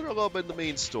not use it a little bit in the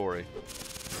main story?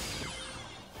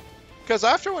 Because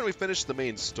after when we finish the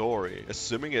main story,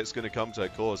 assuming it's going to come to a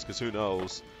close, because who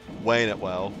knows when it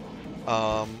will,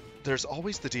 there's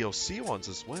always the DLC ones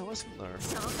as well, isn't there?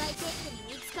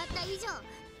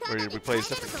 Where you replace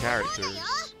different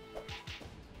characters.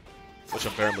 Which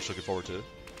I'm very much looking forward to.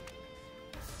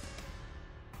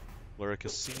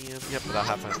 Lyricasium. Yep, but that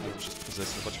half was just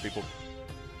possessing a bunch of people.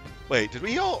 Wait, did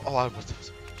we all... Oh,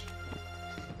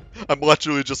 I'm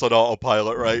literally just on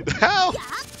autopilot, right? How?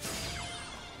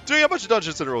 Doing a bunch of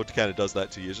dungeons in a row kind of does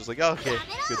that to you. It's just like, oh, okay,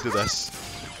 let's do this.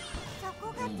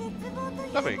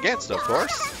 Nothing against it, of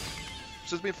course.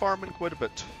 She's been farming quite a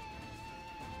bit.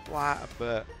 Quite a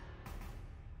bit.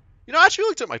 You know, I actually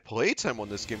looked at my playtime on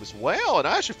this game as well, and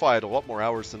I actually thought I had a lot more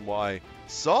hours than what I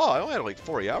saw. I only had like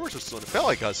 40 hours or so, and it felt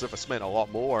like as if I spent a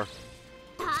lot more.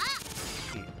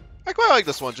 I quite like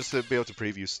this one, just to be able to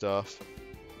preview stuff.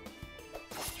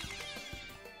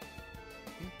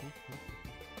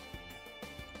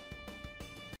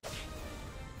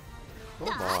 Oh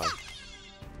my.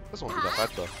 This won't be that bad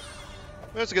though.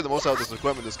 We have to get the most out of this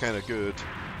equipment that's kind of good.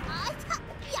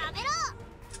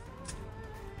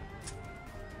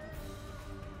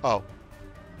 Oh.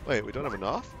 Wait, we don't have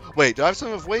enough? Wait, do I have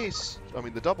some of waste? I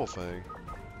mean, the double thing.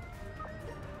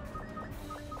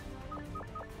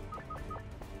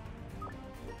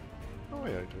 Oh,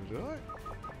 yeah, do I?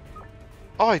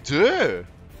 Oh, I do!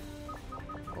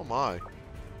 Oh my.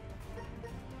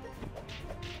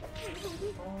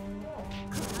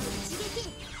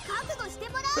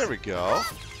 There we go.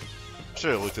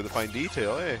 Should have looked at the fine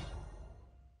detail, eh?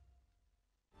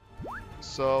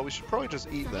 So, we should probably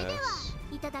just eat this.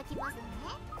 I'm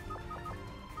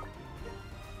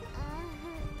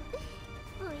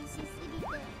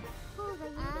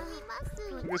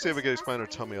gonna see if we can expand our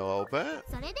tummy a little bit.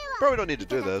 Probably don't need to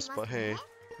do this, but hey,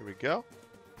 here we go.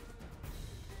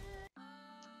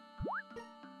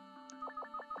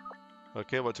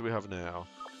 Okay, what do we have now?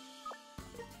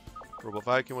 Robot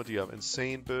vacuum, what do you have?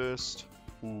 Insane boost.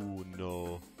 Ooh,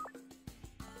 no.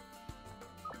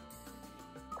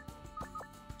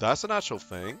 That's an actual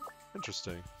thing?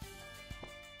 Interesting.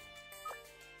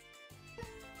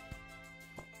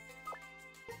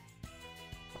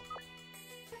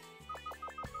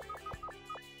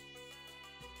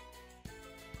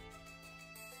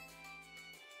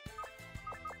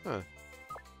 Huh.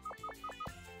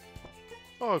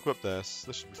 I'll equip this.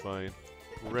 This should be fine.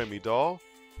 Remy doll.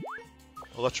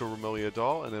 Electro Remelia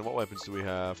doll. And then what weapons do we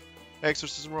have?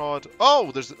 Exorcism rod.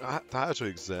 Oh! There's that actually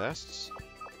exists.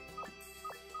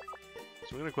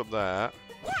 So we're gonna equip that.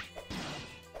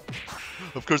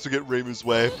 Of course we get Reimu's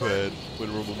weapon when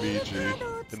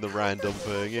Romomiji in the random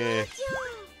thing, yeah.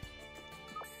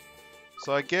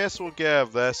 So I guess we'll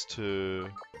give this to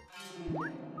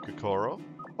Kokoro.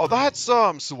 Oh, that's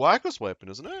Suwako's weapon,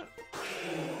 isn't it?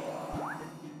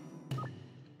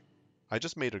 I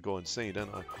just made her go insane,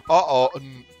 didn't I? Uh-oh.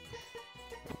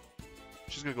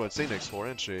 She's gonna go insane next floor,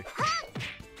 isn't she?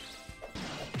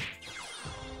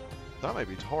 That might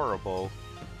be horrible.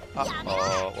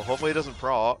 Uh-oh. Well, hopefully it doesn't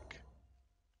proc.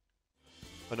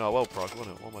 Oh no, it will proc, won't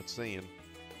it? What am I saying?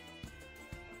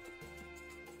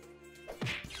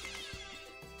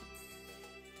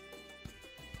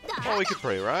 Oh, we could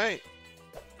pray, right?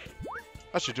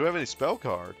 Actually, do we have any spell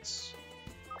cards?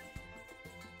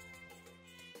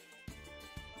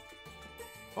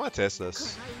 I want to test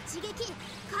this.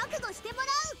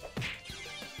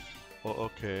 Oh,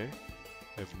 okay.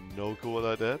 I have no clue what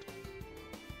I did.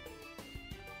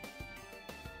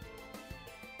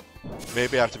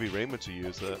 Maybe I have to be Reimu to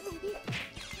use it.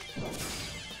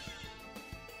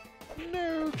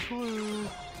 No clue.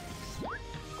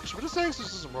 What does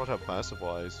Exorcism Rod have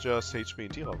passive-wise? Just HP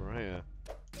and T-level, right? Yeah.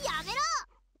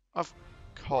 Of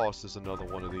course, there's another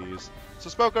one of these. So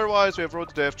spellcard-wise, we have Road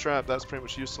to Death Trap. That's pretty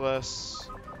much useless.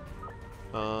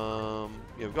 Yeah,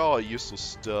 we've got a lot of useless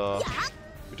stuff.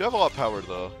 We do have a lot of power,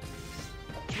 though.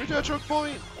 Should we do a choke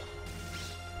point?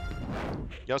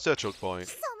 Yeah, let's do a choke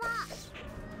point.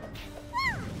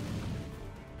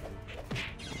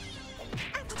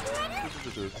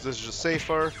 This is just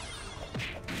safer.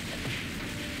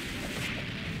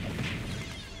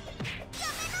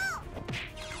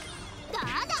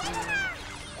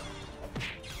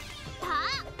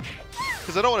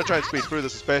 Because I don't want to try and speed through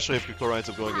this, especially if Kokoro ends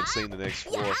up going insane the next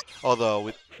floor.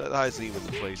 Although, that isn't even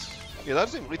the place. Yeah, that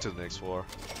doesn't even lead to the next floor.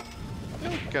 Yeah,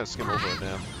 we can kind of skim over it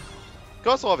now.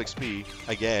 Costs a lot of XP,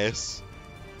 I guess.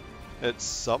 It's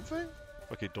something?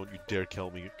 Okay, don't you dare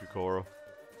kill me, Kokoro.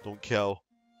 Don't kill.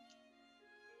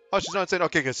 Oh, she's not insane?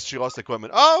 Okay, because she lost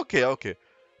equipment. Oh, okay, okay.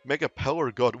 Mega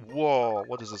Pillar God. Whoa,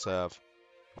 what does this have?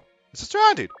 This is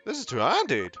two-handed. This is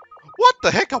two-handed. What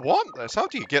the heck? I want this. How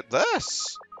do you get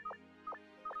this?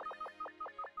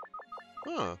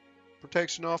 Huh.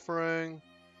 Protection offering.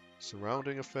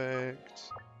 Surrounding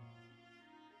effect.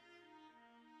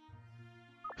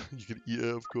 You can eat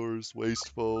it, of course.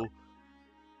 Wasteful.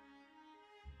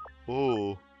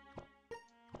 Oh.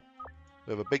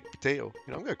 We have a big potato.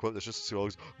 You know, I'm gonna quote this just to see what it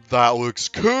looks. That looks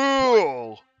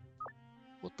cool!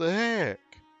 What the heck?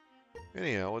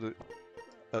 Anyhow,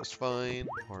 that's fine.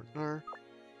 Partner.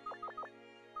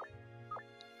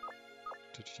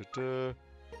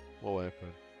 What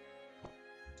weapon?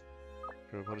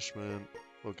 Punishment.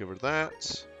 We'll give her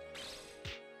that.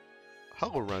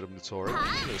 Hello, random Notori.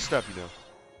 I'm gonna stab you now.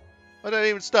 I didn't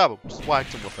even stab him. Just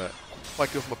whacked him with it.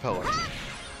 Whacked him with my pillar. What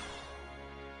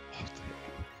the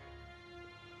heck?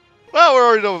 Well, we're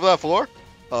already done with that floor.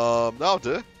 That'll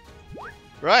do.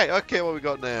 Right, okay, what we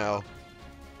got now?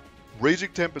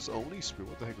 Raging Tempest only Spear.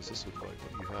 What the heck does this look like?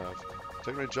 What do you have?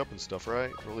 Take range jump and stuff,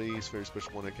 right? Release, very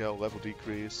special one account, level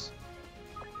decrease.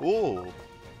 Oh!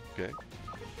 Okay.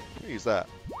 Let me use that.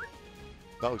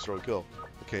 That looks really cool.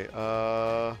 Okay,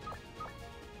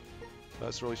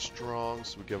 that's really strong,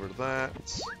 so we give her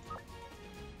that.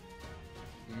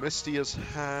 Mistia's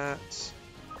hat.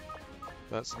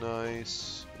 That's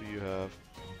nice. What do you have?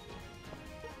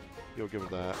 You'll give her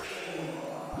that.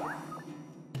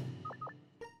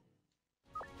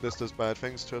 This does bad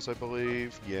things to us, I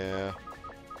believe. Yeah.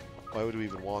 Why would we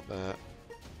even want that?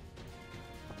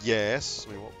 Yes.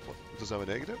 I mean, what does that have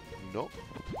a negative? Nope.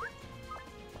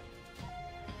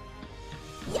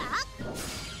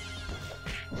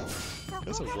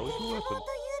 That's a really cool weapon.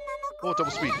 Oh,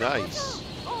 double speed, nice.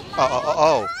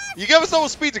 Oh. You give us double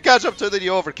speed to catch up to, then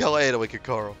you overkill Ada with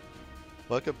Kokoro.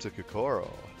 Welcome to Kokoro.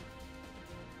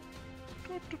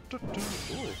 Ooh.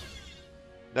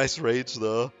 Nice rage,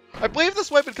 though. I believe this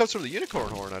weapon comes from the unicorn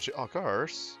horn, actually. Oh, of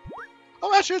course.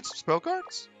 Oh, actually, it's spell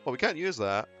cards? Well, we can't use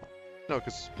that. No,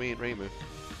 because we ain't Reimu.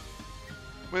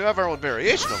 We have our own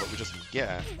variation of it, we just didn't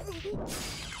get.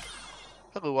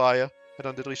 Hello, Aya. Head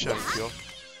on diddly shine, yo.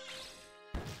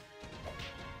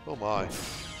 Oh my.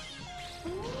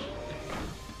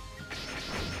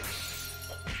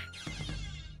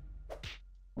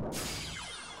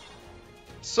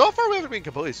 So far, we haven't been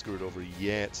completely screwed over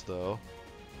yet, though.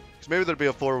 Because maybe there'd be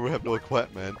a floor where we have no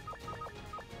equipment.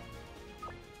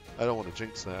 I don't want to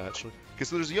jinx that, actually. Okay,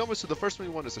 so there's Yomu, so the first one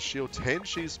we want is a shield.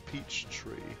 Tenshi's Peach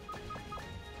Tree.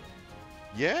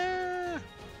 Yeah!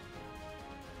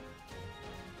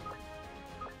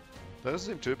 That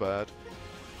doesn't seem too bad.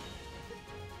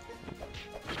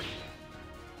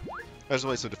 I just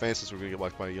want some defenses we're gonna get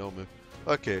whacked by Yomu.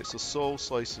 Okay, so Soul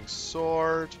Slicing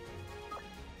Sword.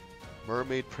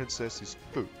 Mermaid Princess's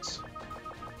Boots.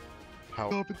 How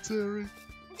commentary.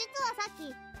 実はさっ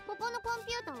きここのコン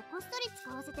ピューターをこっそり使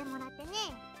わせてもらってね。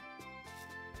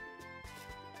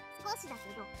少しだ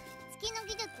けど月の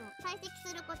技術を解析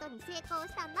することに成功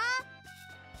したんだ。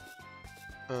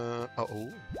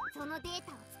oh. そのデー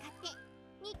タを使って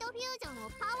ニトフュージョンを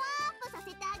パワーアップさ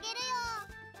せてあげるよ。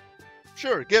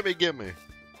 Sure, give me.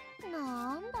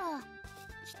 なんだ、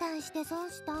期待して損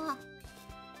した。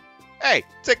 Hey,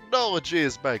 technology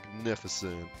is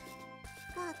magnificent.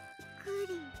 がっく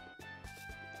り。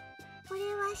これ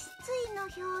は失意の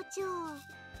表情。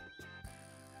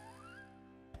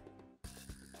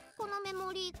このメ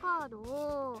モリーカード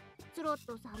をスロッ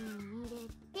ト3に入れ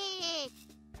て。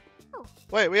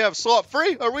Wait, we have slot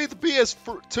free? Are we the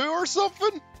PS2 or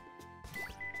something?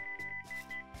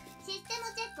 システ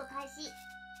ムチェック開始。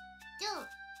10、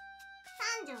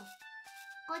30、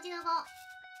55、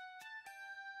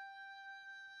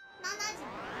70、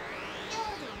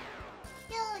90、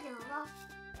95、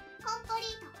コンプリー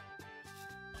ト。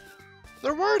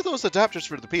 There were those adapters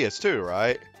for the PS2,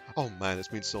 right? Oh man, it's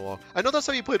been so long. I know that's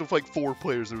how you played with like 4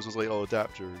 players, there was those like all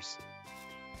adapters.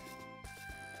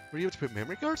 Were you able to put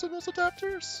memory cards in those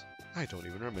adapters? I don't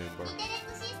even remember. イテレ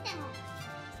クシステムス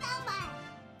タンバイ。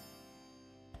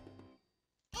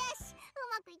よし、う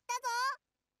まくいったぞ。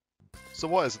 So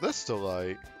what is this still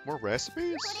like? More recipes? これ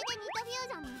でニトフュー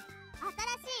ジョンに新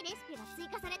しいレシピが追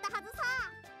加されたはずさ。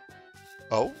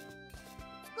 Oh?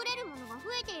 作れるものが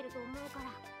増えていると思うから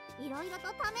いろいろと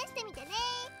試してみてね。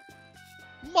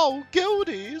 More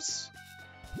guildies!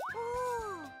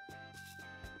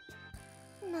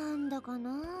 おお、なんだか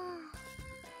な。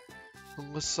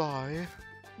 Unless I...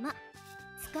 ま、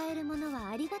使えるものは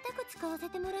ありがたく使わせ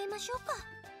てもらいましょうか。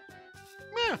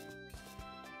 Meh.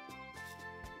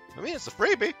 I mean, it's a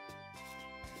freebie.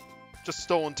 Just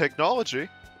stolen technology.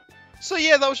 So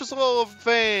yeah, that was just a little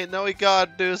event. Now we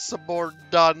gotta do some more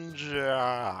dungeons.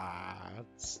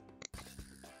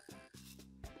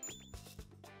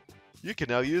 You can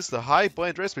now use the high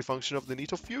blend recipe function of the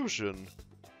Nito Fusion.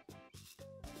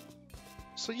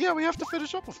 So yeah, we have to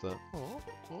finish up with that. Oh,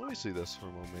 well, let me see this for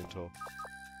a momento.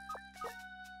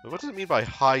 What does it mean by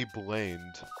high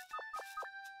blend?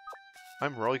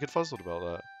 I'm really confused about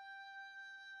that.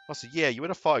 Also, yeah, you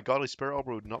would have thought a godly spirit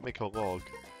arbor would not make a log.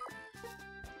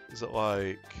 Is it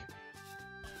like...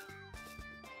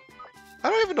 I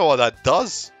don't even know what that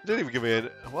does. It didn't even give me a...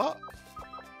 What?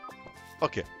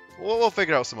 Okay, we'll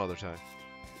figure it out some other time.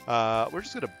 We're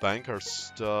just gonna bank our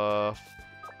stuff.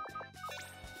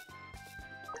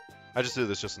 I just do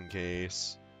this just in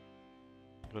case.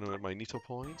 I'm gonna get my Nito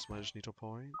points, manage Nito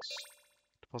points.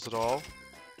 Deposit all.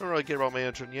 Don't really care about my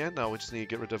engine yet, now we just need to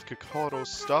get rid of Kokoro's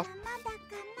stuff.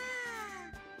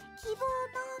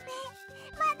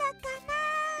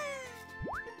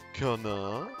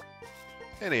 Kana.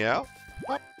 Anyhow.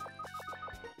 Bop.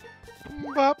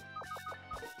 Bop.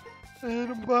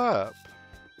 And bop.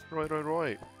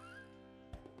 Right.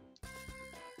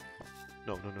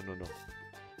 No.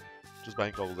 Just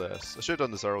bank all this. I should have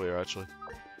done this earlier, actually.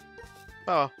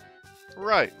 Oh,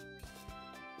 right.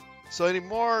 So any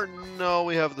more? No,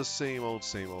 we have the same old,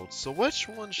 same old. So which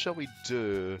one shall we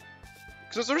do?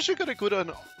 Because I was originally going to go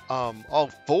down all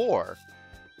 4.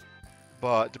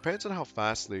 But it depends on how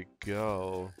fast they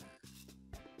go.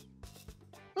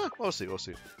 We'll see, we'll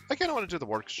see. I kind of want to do the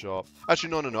workshop.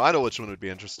 Actually, no. I know which one would be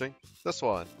interesting. This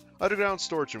one. Underground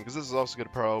storage room, because this is also going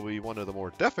to probably be one of the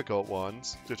more difficult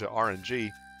ones due to RNG.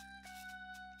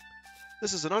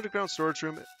 This is an underground storage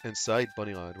room inside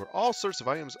Bunnyland, where all sorts of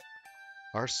items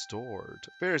are stored.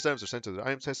 Various items are sent to the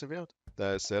item testing field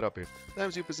that is set up here. The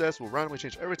items you possess will randomly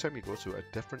change every time you go to a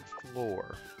different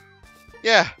floor.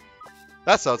 Yeah,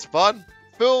 that sounds fun.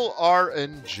 Full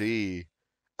RNG.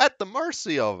 At the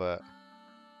mercy of it.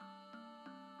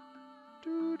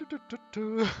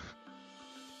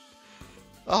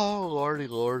 Oh, lordy,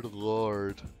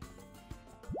 lord.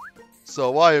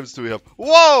 So, what items do we have?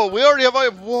 Whoa! We already have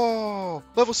items! Whoa!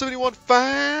 Level 71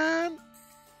 fan?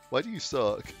 Why do you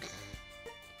suck?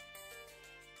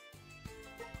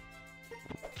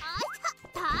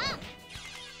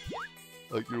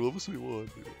 Like, you're level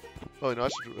 71, dude. Oh, no, I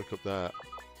should look up that.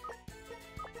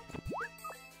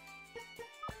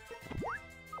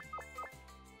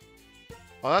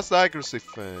 Oh, that's the accuracy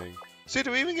thing. See,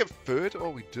 do we even get food? Oh,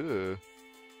 we do.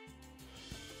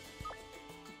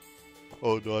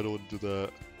 Oh, no, I don't want to do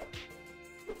that.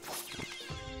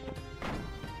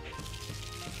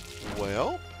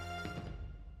 Well,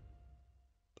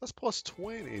 that's plus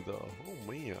 20, though.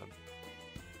 Oh, man.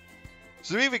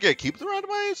 So do we even get to keep the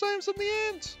randomized items in the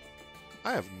end?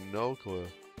 I have no clue.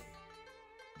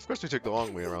 Of course we took the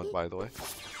long way around, by the way.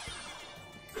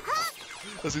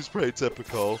 This is pretty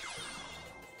typical.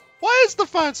 Why is the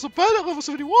fan so bad at level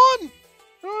 71? I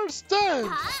don't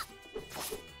understand.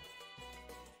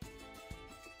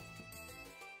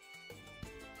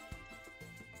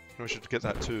 We should get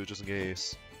that too, just in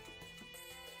case.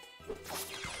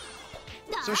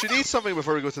 So we should eat something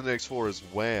before we go to the next floor as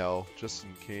well, just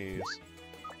in case.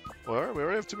 Well, we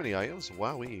already have too many items.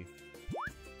 Wowee.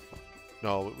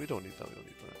 No, we don't need that. We don't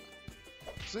need that.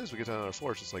 As soon as we get to another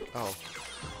floor, it's just like, oh.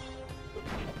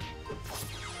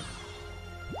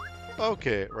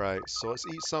 Okay, right. So let's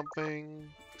eat something.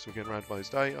 So we can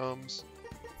randomized items.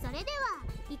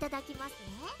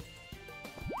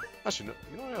 Actually, no,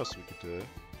 you know what else we could do?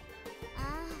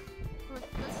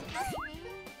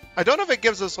 I don't know if it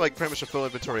gives us like pretty much a full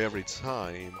inventory every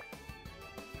time.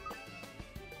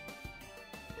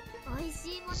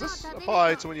 Does this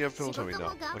apply to when you have full inventory?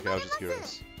 No. Okay, I was just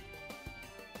curious.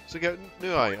 So we get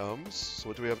new items. So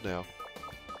what do we have now?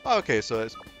 Oh, okay, so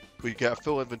we get a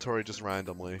full inventory just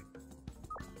randomly.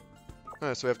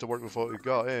 Alright, so we have to work with what we've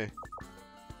got, eh?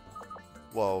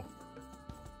 Whoa.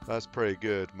 That's pretty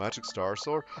good. Magic Star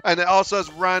Sword. And it also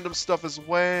has random stuff as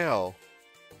well.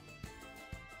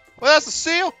 Well, that's a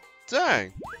seal!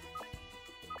 Dang!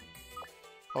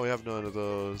 Oh, we have none of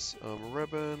those.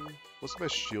 Ribbon. What's the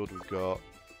best shield we've got?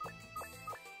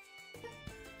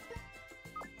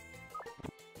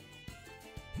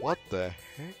 What the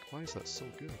heck? Why is that so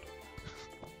good?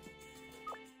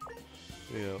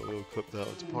 Yeah, we'll equip that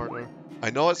as partner.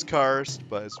 I know it's cursed,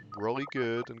 but it's really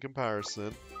good in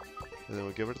comparison. And then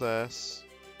we'll give her this.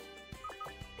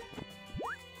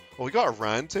 Oh, we got a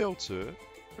Rantail too.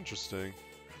 Interesting.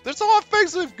 There's a lot of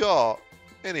things we've got!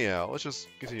 Anyhow, let's just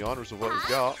continue onwards with what we've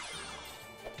got.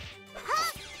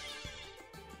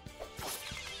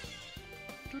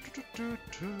 At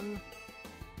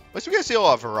least we get to see a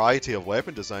lot of variety of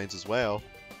weapon designs as well.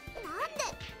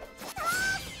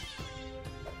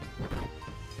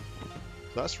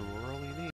 That's really